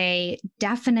would say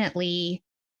definitely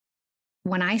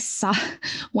when I saw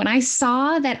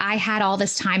that I had all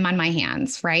this time on my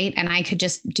hands, right? And I could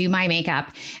just do my makeup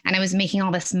and I was making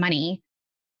all this money.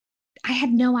 I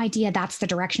had no idea that's the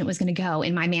direction it was going to go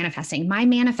in my manifesting. My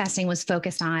manifesting was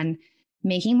focused on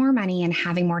making more money and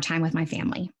having more time with my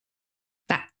family.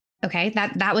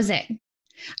 That was it.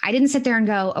 I didn't sit there and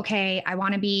go, okay, I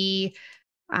want to be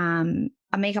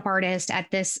a makeup artist at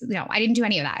this. No, I didn't do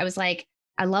any of that. I was like,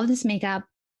 I love this makeup.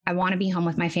 I want to be home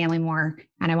with my family more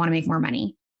and I want to make more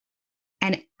money.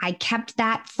 And I kept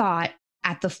that thought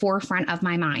at the forefront of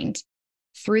my mind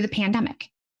through the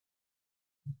pandemic.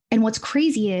 And what's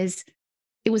crazy is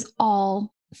it was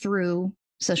all through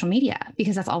social media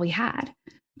because that's all we had.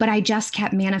 But I just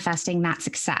kept manifesting that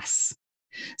success.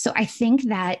 So I think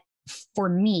that for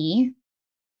me,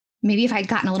 maybe if I'd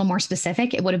gotten a little more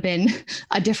specific, it would have been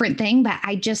a different thing. But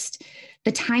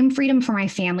the time freedom for my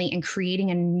family and creating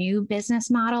a new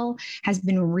business model has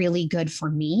been really good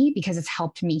for me because it's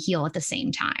helped me heal at the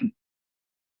same time.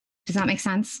 Does that make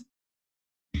sense?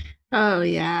 Oh,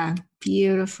 yeah.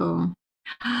 Beautiful.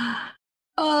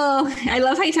 Oh, I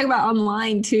love how you talk about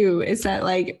online too. Is that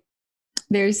like,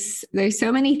 there's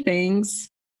so many things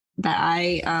that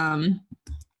I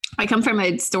come from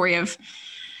a story of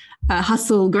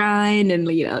hustle, grind,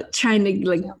 and, you know, trying to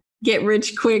like get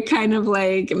rich quick kind of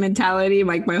like mentality.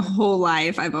 Like my whole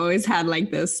life, I've always had like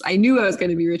this. I knew I was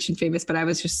going to be rich and famous, but I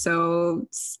was just so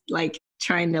like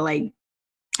trying to like,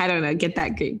 I don't know, get that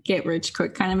get rich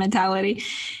quick kind of mentality.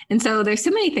 And so there's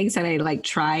so many things that I like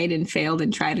tried and failed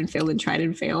and tried and failed and tried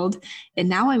and failed. And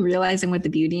now I'm realizing with the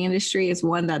beauty industry is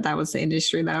one, that was the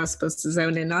industry that I was supposed to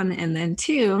zone in on. And then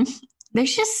two,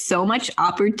 there's just so much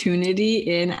opportunity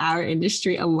in our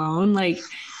industry alone. Like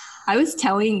I was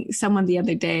telling someone the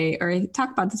other day, or I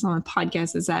talked about this on a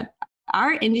podcast, is that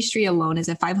our industry alone is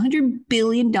a $500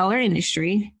 billion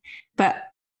industry, but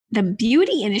the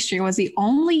beauty industry was the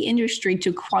only industry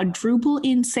to quadruple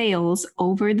in sales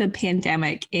over the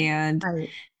pandemic. And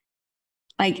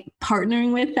like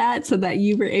partnering with that so that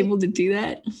you were able to do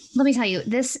that. Let me tell you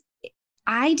this.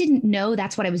 I didn't know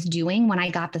that's what I was doing when I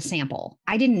got the sample.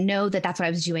 I didn't know that that's what I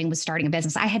was doing was starting a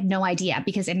business. I had no idea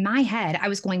because in my head, I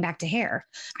was going back to hair.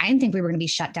 I didn't think we were going to be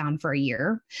shut down for a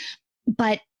year.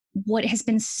 But what has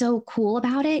been so cool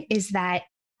about it is that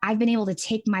I've been able to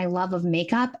take my love of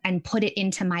makeup and put it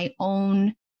into my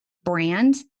own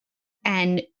brand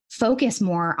and focus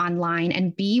more online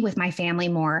and be with my family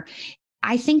more.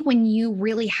 I think when you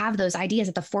really have those ideas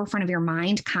at the forefront of your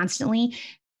mind constantly,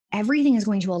 everything is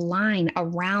going to align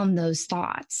around those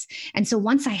thoughts. And so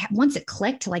once it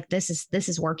clicked, like this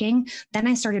is working, then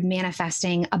I started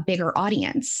manifesting a bigger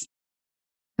audience.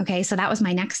 Okay. So that was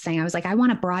my next thing. I was like, I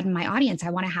want to broaden my audience.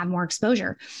 I want to have more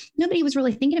exposure. Nobody was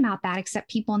really thinking about that except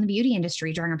people in the beauty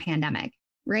industry during a pandemic,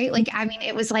 right? Like, I mean,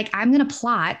 it was like, I'm going to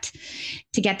plot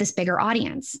to get this bigger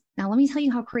audience. Now, let me tell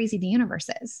you how crazy the universe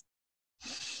is.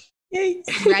 Yay.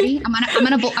 Ready? I'm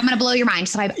gonna blow your mind.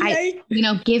 So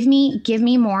give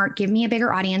me more, give me a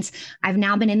bigger audience. I've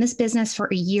now been in this business for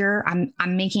a year. I'm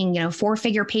making,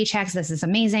 4-figure paychecks. This is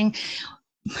amazing.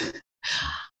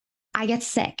 I get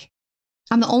sick.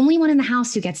 I'm the only one in the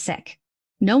house who gets sick.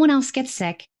 No one else gets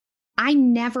sick. I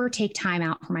never take time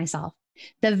out for myself.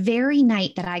 The very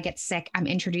night that I get sick, I'm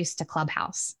introduced to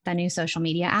Clubhouse, the new social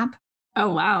media app. Oh,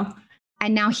 wow.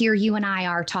 And now here you and I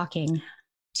are talking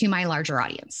to my larger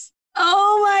audience.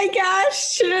 Oh my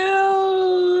gosh,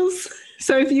 chills.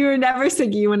 So if you were never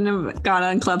sick, you wouldn't have gone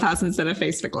on Clubhouse instead of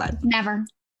Facebook Live? Never.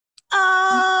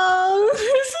 Oh, this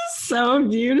is so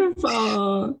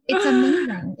beautiful. It's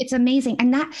amazing. It's amazing.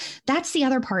 And that's the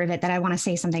other part of it that I want to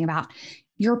say something about.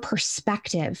 Your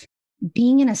perspective.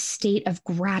 Being in a state of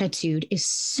gratitude is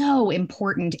so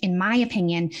important, in my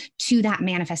opinion, to that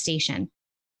manifestation.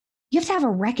 You have to have a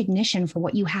recognition for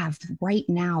what you have right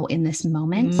now in this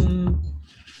moment,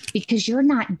 because you're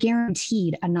not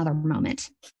guaranteed another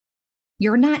moment.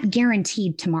 You're not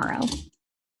guaranteed tomorrow.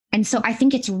 And so I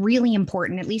think it's really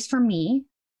important, at least for me,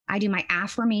 I do my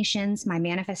affirmations, my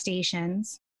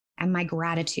manifestations, and my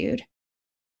gratitude.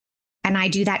 And I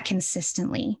do that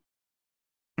consistently.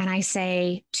 And I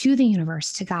say to the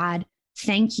universe, to God,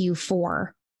 thank you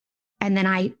for, and then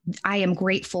I am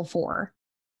grateful for.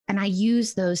 And I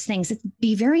use those things.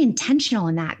 Be very intentional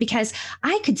in that, because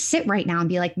I could sit right now and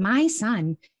be like, my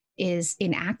son is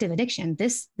in active addiction.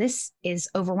 This is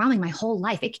overwhelming my whole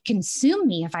life. It could consume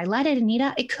me if I let it,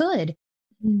 Anita. It could.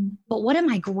 But what am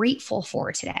I grateful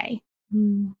for today?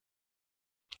 I'm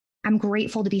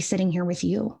grateful to be sitting here with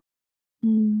you.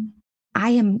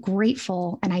 I am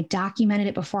grateful, and I documented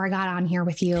it before I got on here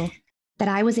with you, that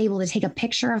I was able to take a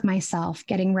picture of myself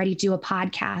getting ready to do a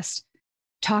podcast,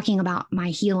 talking about my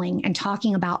healing and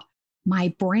talking about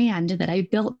my brand that I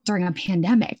built during a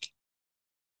pandemic.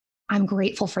 I'm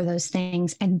grateful for those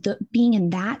things. And being in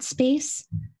that space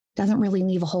doesn't really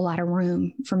leave a whole lot of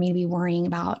room for me to be worrying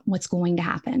about what's going to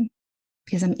happen,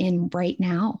 because I'm in right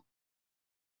now.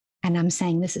 And I'm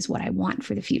saying, this is what I want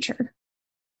for the future.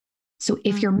 So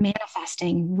if you're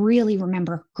manifesting, really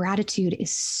remember, gratitude is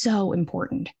so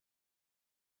important.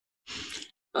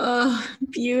 Oh,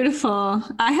 beautiful.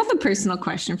 I have a personal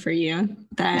question for you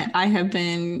that I have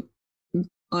been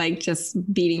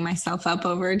just beating myself up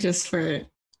over just for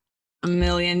a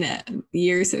million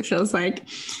years, it feels like.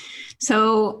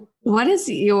 So what is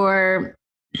I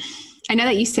know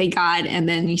that you say God and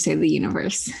then you say the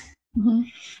universe. Mm-hmm.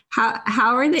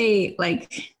 How are they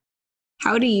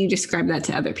how do you describe that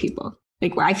to other people?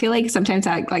 I feel like sometimes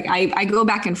I go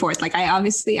back and forth.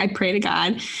 I pray to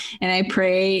God, and I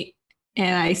pray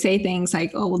and I say things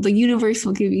like, oh, well, the universe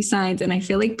will give you signs. And I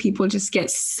feel like people just get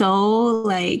so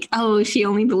oh, she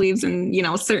only believes in,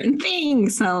 certain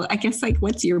things. So I guess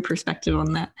what's your perspective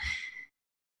on that?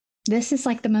 This is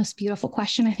the most beautiful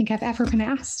question I think I've ever been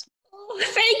asked. Oh,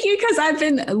 thank you. Because I've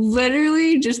been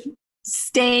literally just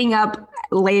staying up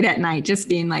late at night, just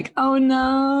being oh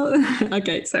no.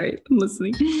 Okay, sorry, I'm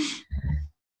listening.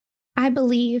 I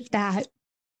believe that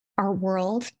our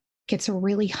world gets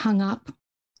really hung up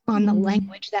on the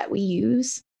language that we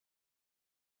use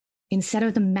instead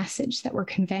of the message that we're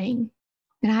conveying.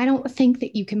 And I don't think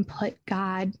that you can put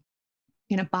God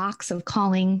in a box of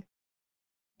calling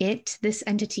this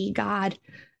entity, God,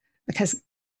 because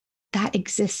that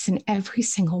exists in every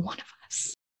single one of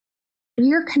us.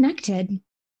 We're connected.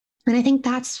 And I think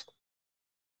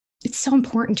it's so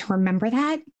important to remember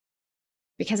that,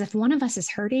 because if one of us is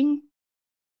hurting,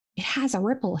 it has a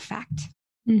ripple effect.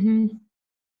 Mm-hmm.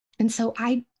 And so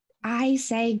I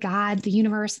say God, the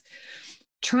universe,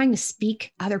 trying to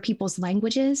speak other people's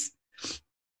languages.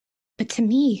 But to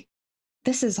me,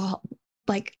 this is all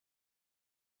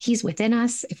he's within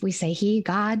us. If we say he,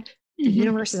 God, the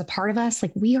universe is a part of us.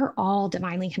 We are all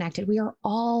divinely connected. We are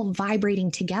all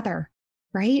vibrating together,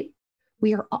 right?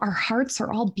 Our hearts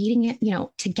are all beating it,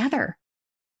 together.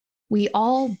 We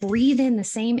all breathe in the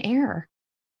same air,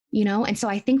 And so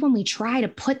I think when we try to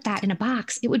put that in a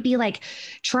box, it would be like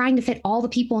trying to fit all the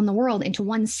people in the world into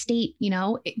one state,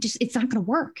 it's not going to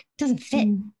work. It doesn't fit.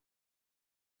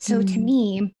 So to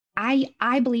me,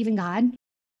 I believe in God,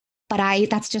 but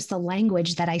that's just the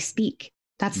language that I speak.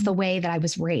 That's the way that I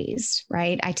was raised,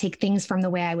 right? I take things from the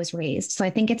way I was raised. So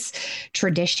I think it's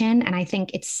tradition. And I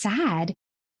think it's sad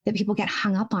that people get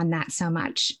hung up on that so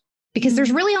much, because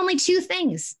there's really only two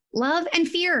things: love and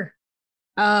fear.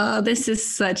 Oh, this is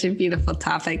such a beautiful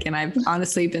topic. And I've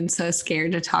honestly been so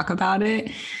scared to talk about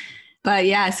it. But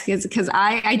yes, because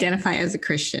I identify as a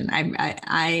Christian.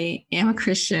 I am a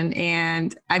Christian,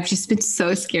 and I've just been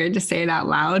so scared to say it out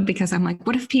loud because I'm like,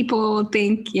 what if people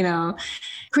think,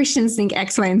 Christians think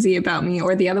X, Y, and Z about me,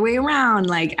 or the other way around?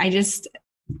 Like,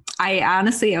 I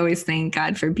honestly always thank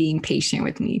God for being patient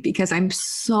with me because I'm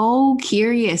so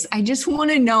curious. I just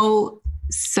want to know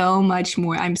so much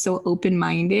more. I'm so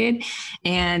open-minded,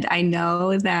 and I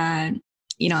know that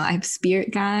I have spirit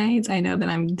guides. I know that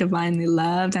I'm divinely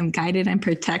loved. I'm guided. I'm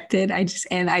protected.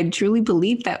 And I truly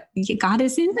believe that God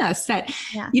is in us, that,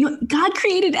 God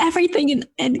created everything,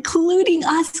 including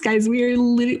us, guys.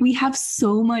 We have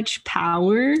so much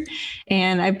power.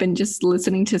 And I've been just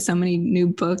listening to so many new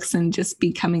books and just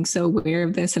becoming so aware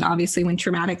of this. And obviously when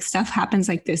traumatic stuff happens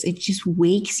like this, it just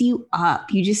wakes you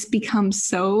up. You just become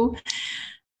so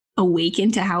awaken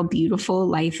to how beautiful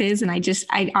life is. And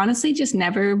I honestly just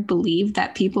never believed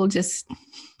that people just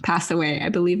pass away. I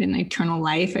believe in eternal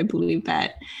life. I believe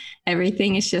that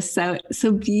everything is just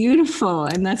so beautiful.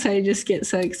 And that's why I just get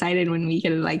so excited when we get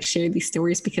to like share these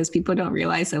stories, because people don't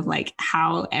realize of like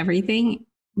how everything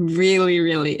really,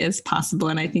 really is possible.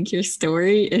 And I think your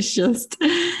story is just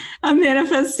a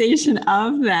manifestation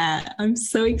of that. I'm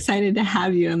so excited to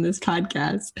have you on this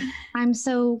podcast. I'm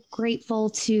so grateful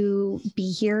to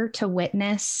be here to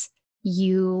witness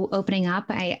you opening up.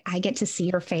 I get to see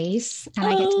your face, and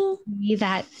I get to see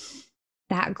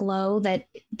that glow, that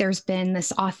there's been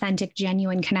this authentic,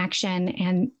 genuine connection.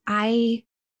 And I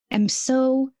am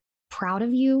so proud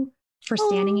of you for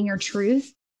standing in your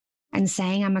truth and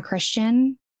saying I'm a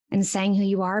Christian and saying who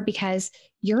you are, because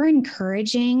you're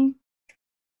encouraging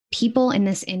people in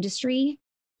this industry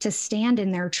to stand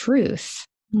in their truth.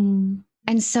 And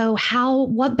so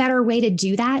what better way to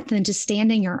do that than to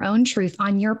stand in your own truth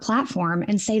on your platform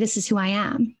and say, this is who I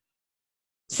am.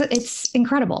 So it's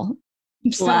incredible.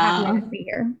 I'm so happy to be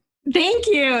here. Thank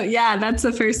you. Yeah, that's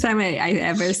the first time I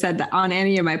ever said that on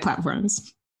any of my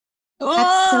platforms.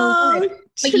 That's so good.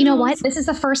 But you know what? This is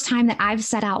the first time that I've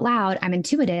said out loud, I'm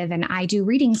intuitive and I do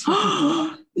readings for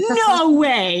people. No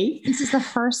way. This is the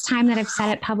first time that I've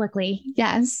said it publicly.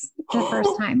 Yes, the first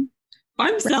time.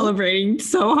 I'm celebrating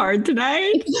so hard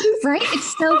tonight. Right?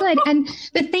 It's so good. And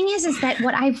the thing is that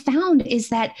what I've found is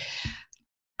that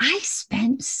I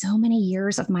spent so many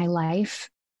years of my life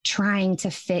trying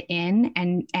to fit in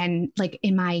and like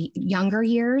in my younger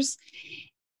years.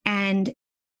 And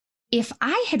if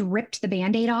I had ripped the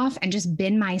Band-Aid off and just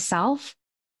been myself,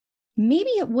 maybe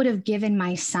it would have given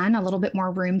my son a little bit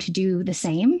more room to do the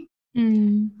same.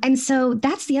 And so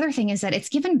that's the other thing, is that it's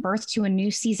given birth to a new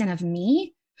season of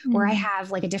me where I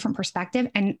have like a different perspective.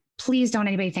 And please don't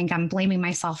anybody think I'm blaming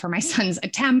myself for my son's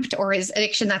attempt or his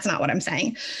addiction. That's not what I'm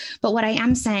saying. But what I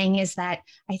am saying is that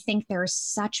I think there's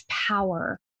such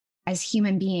power as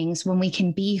human beings when we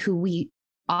can be who we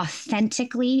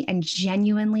authentically and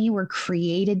genuinely were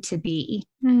created to be.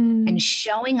 And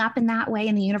showing up in that way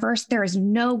in the universe, there is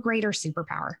no greater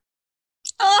superpower.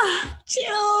 Oh,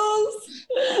 chills.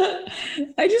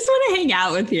 I just want to hang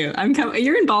out with you.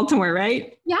 You're in Baltimore,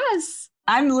 right? Yes.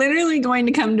 I'm literally going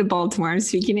to come to Baltimore. I'm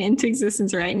speaking it into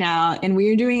existence right now. And we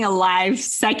are doing a live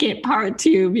second part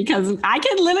 2, because I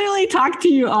can literally talk to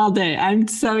you all day. I'm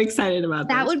so excited about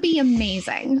that. That would be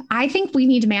amazing. I think we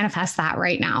need to manifest that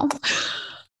right now.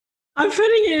 I'm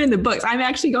putting it in the books. I'm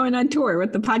actually going on tour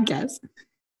with the podcast.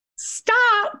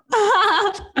 Stop.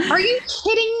 Are you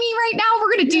kidding me right now?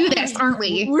 We're going to do this, aren't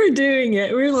we? We're doing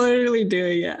it. We're literally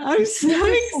doing it. I'm so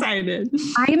excited.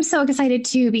 I am so excited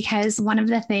too, because one of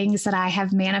the things that I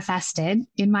have manifested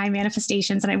in my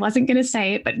manifestations, and I wasn't going to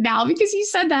say it, but now because you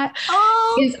said that,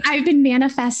 is I've been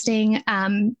manifesting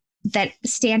that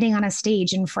standing on a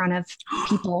stage in front of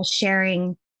people,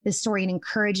 sharing the story and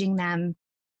encouraging them.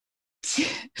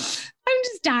 I'm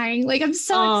just dying. Like, I'm just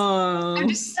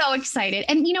so excited.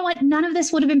 And you know what? None of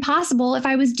this would have been possible if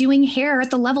I was doing hair at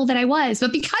the level that I was,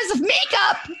 but because of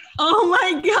makeup. Oh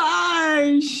my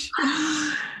gosh.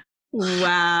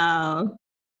 Wow.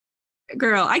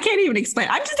 Girl, I can't even explain.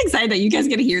 I'm just excited that you guys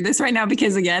get to hear this right now,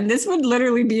 because again, this would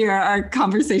literally be our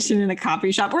conversation in a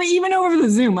coffee shop or even over the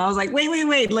Zoom. I was like,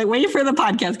 wait, like wait for the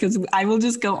podcast, because I will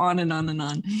just go on and on and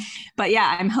on. But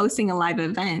yeah, I'm hosting a live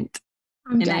event.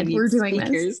 I'm dead. We're doing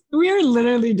this. We are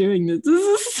literally doing this.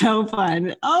 This is so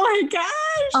fun. Oh my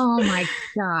gosh. Oh my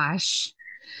gosh.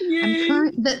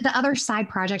 The other side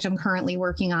project I'm currently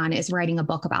working on is writing a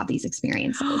book about these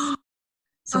experiences.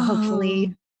 So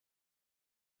hopefully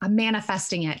I'm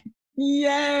manifesting it.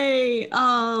 Yay.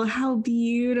 Oh, how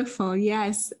beautiful.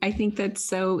 Yes. I think that's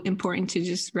so important to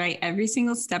just write every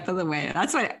single step of the way.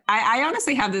 That's why I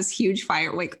honestly have this huge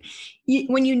fire. Like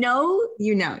when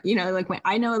like when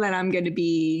I know that I'm going to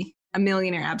be a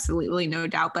millionaire, absolutely, no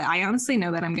doubt. But I honestly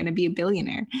know that I'm going to be a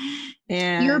billionaire.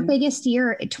 And your biggest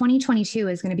year, 2022,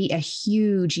 is going to be a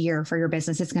huge year for your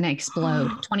business. It's going to explode.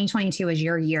 2022 is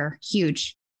your year.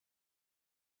 Huge.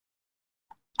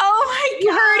 Oh my God.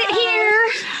 You heard it here.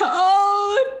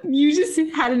 Oh, you just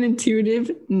had an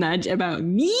intuitive nudge about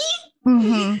me?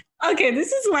 Mm-hmm. Okay,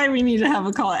 this is why we need to have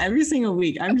a call every single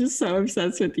week. I'm just so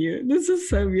obsessed with you. This is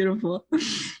so beautiful. Wow.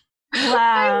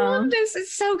 I love this.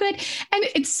 It's so good. And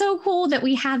it's so cool that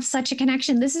we have such a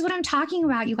connection. This is what I'm talking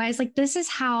about, you guys. Like, this is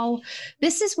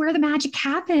where the magic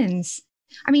happens.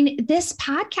 I mean, this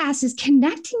podcast is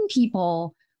connecting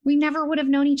people. We never would have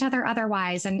known each other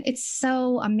otherwise. And it's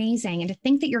so amazing. And to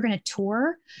think that you're going to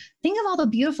tour, think of all the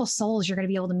beautiful souls you're going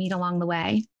to be able to meet along the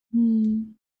way.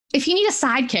 If you need a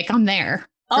sidekick, I'm there.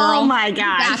 Oh my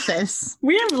gosh. This.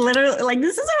 We have literally, like,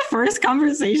 this is our first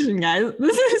conversation, guys.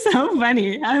 This is so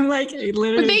funny. I'm like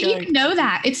literally. But you know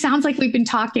that. It sounds like we've been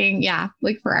talking,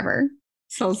 like forever.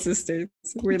 Soul sisters.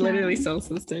 We're literally soul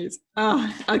sisters. Oh,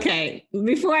 okay.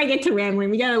 Before I get to rambling,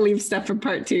 we got to leave stuff for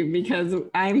part 2 because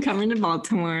I'm coming to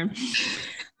Baltimore.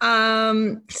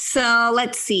 So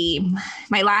let's see.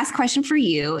 My last question for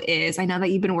you is, I know that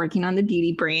you've been working on the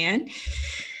beauty brand.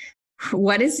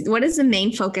 What is the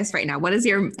main focus right now? What is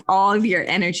all of your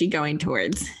energy going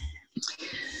towards?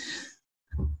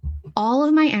 All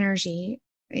of my energy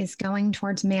is going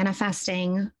towards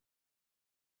manifesting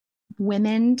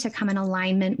women to come in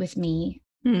alignment with me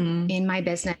in my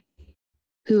business,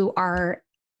 who are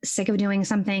sick of doing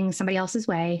something somebody else's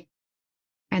way,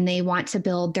 and they want to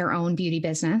build their own beauty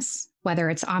business, whether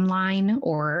it's online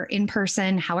or in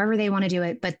person, however they want to do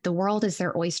it. But the world is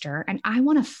their oyster. And I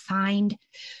want to find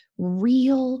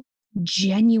real,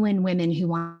 genuine women who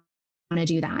want to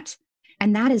do that.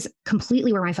 And that is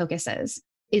completely where my focus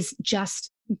is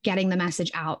just getting the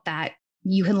message out that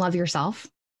you can love yourself.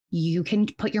 You can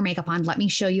put your makeup on. Let me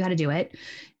show you how to do it.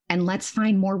 And let's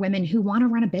find more women who want to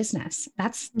run a business.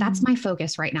 That's my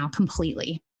focus right now,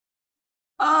 completely.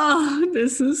 Oh,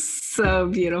 this is so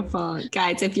beautiful.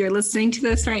 Guys, if you're listening to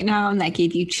this right now and that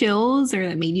gave you chills or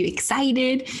that made you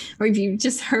excited, or if you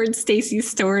just heard Stacey's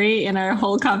story in our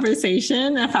whole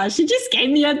conversation of how she just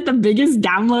gave me the biggest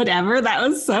download ever, that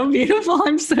was so beautiful.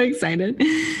 I'm so excited.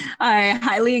 I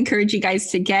highly encourage you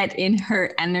guys to get in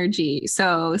her energy.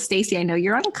 So Stacey, I know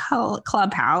you're on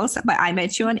Clubhouse, but I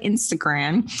met you on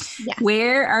Instagram. Yes.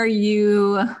 Where are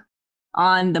you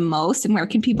on the most, and where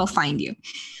can people find you?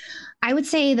 I would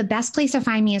say the best place to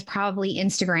find me is probably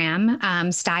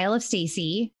Instagram, Style of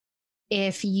Stacey.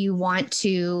 If you want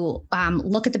to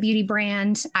look at the beauty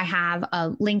brand, I have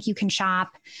a link you can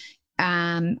shop.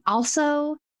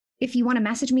 Also, if you want to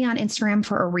message me on Instagram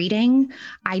for a reading,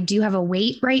 I do have a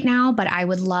wait right now, but I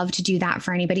would love to do that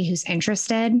for anybody who's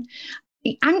interested.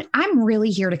 I'm really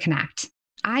here to connect.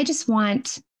 I just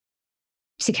want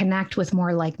to connect with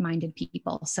more like-minded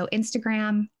people. So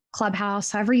Instagram, Clubhouse,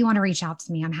 however you want to reach out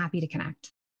to me, I'm happy to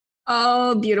connect.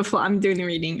 Oh, beautiful. I'm doing a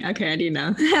reading. Okay, I do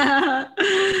know.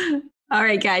 All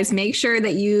right, guys, make sure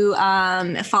that you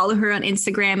follow her on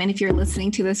Instagram. And if you're listening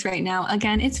to this right now,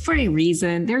 again, it's for a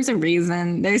reason. There's a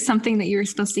reason. There's something that you're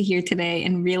supposed to hear today,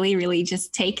 and really, really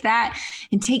just take that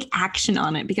and take action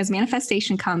on it, because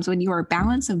manifestation comes when you are a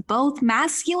balance of both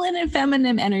masculine and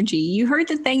feminine energy. You heard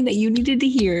the thing that you needed to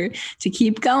hear to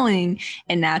keep going,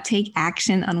 and now take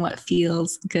action on what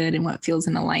feels good and what feels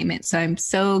in alignment. So I'm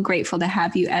so grateful to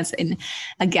have you as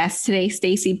a guest today,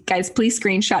 Stacey. Guys, please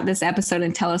screenshot this episode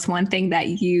and tell us one thing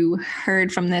that you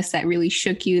heard from this that really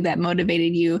shook you, that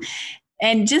motivated you,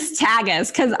 and just tag us.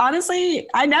 Because honestly,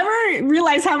 I never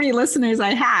realized how many listeners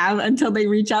I have until they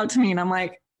reach out to me, and I'm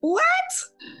like, what?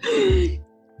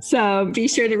 So be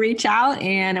sure to reach out,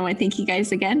 and I want to thank you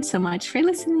guys again so much for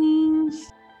listening.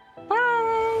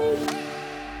 Bye.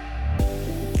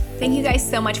 Thank you guys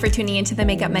so much for tuning into the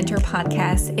Makeup Mentor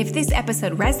podcast. If this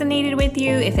episode resonated with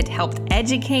you, if it helped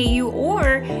educate you,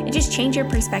 or it just changed your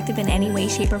perspective in any way,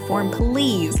 shape, or form,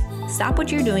 please stop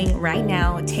what you're doing right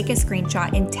now, take a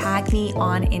screenshot, and tag me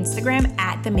on Instagram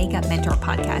at the Makeup Mentor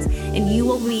podcast, and you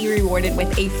will be rewarded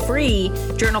with a free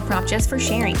journal prompt just for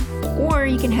sharing. Or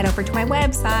you can head over to my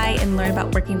website and learn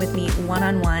about working with me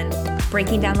one-on-one,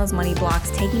 breaking down those money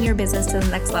blocks, taking your business to the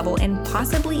next level, and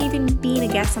possibly even being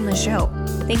a guest on the show.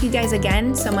 Thank you guys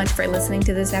again so much for listening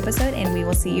to this episode, and we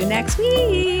will see you next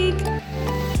week.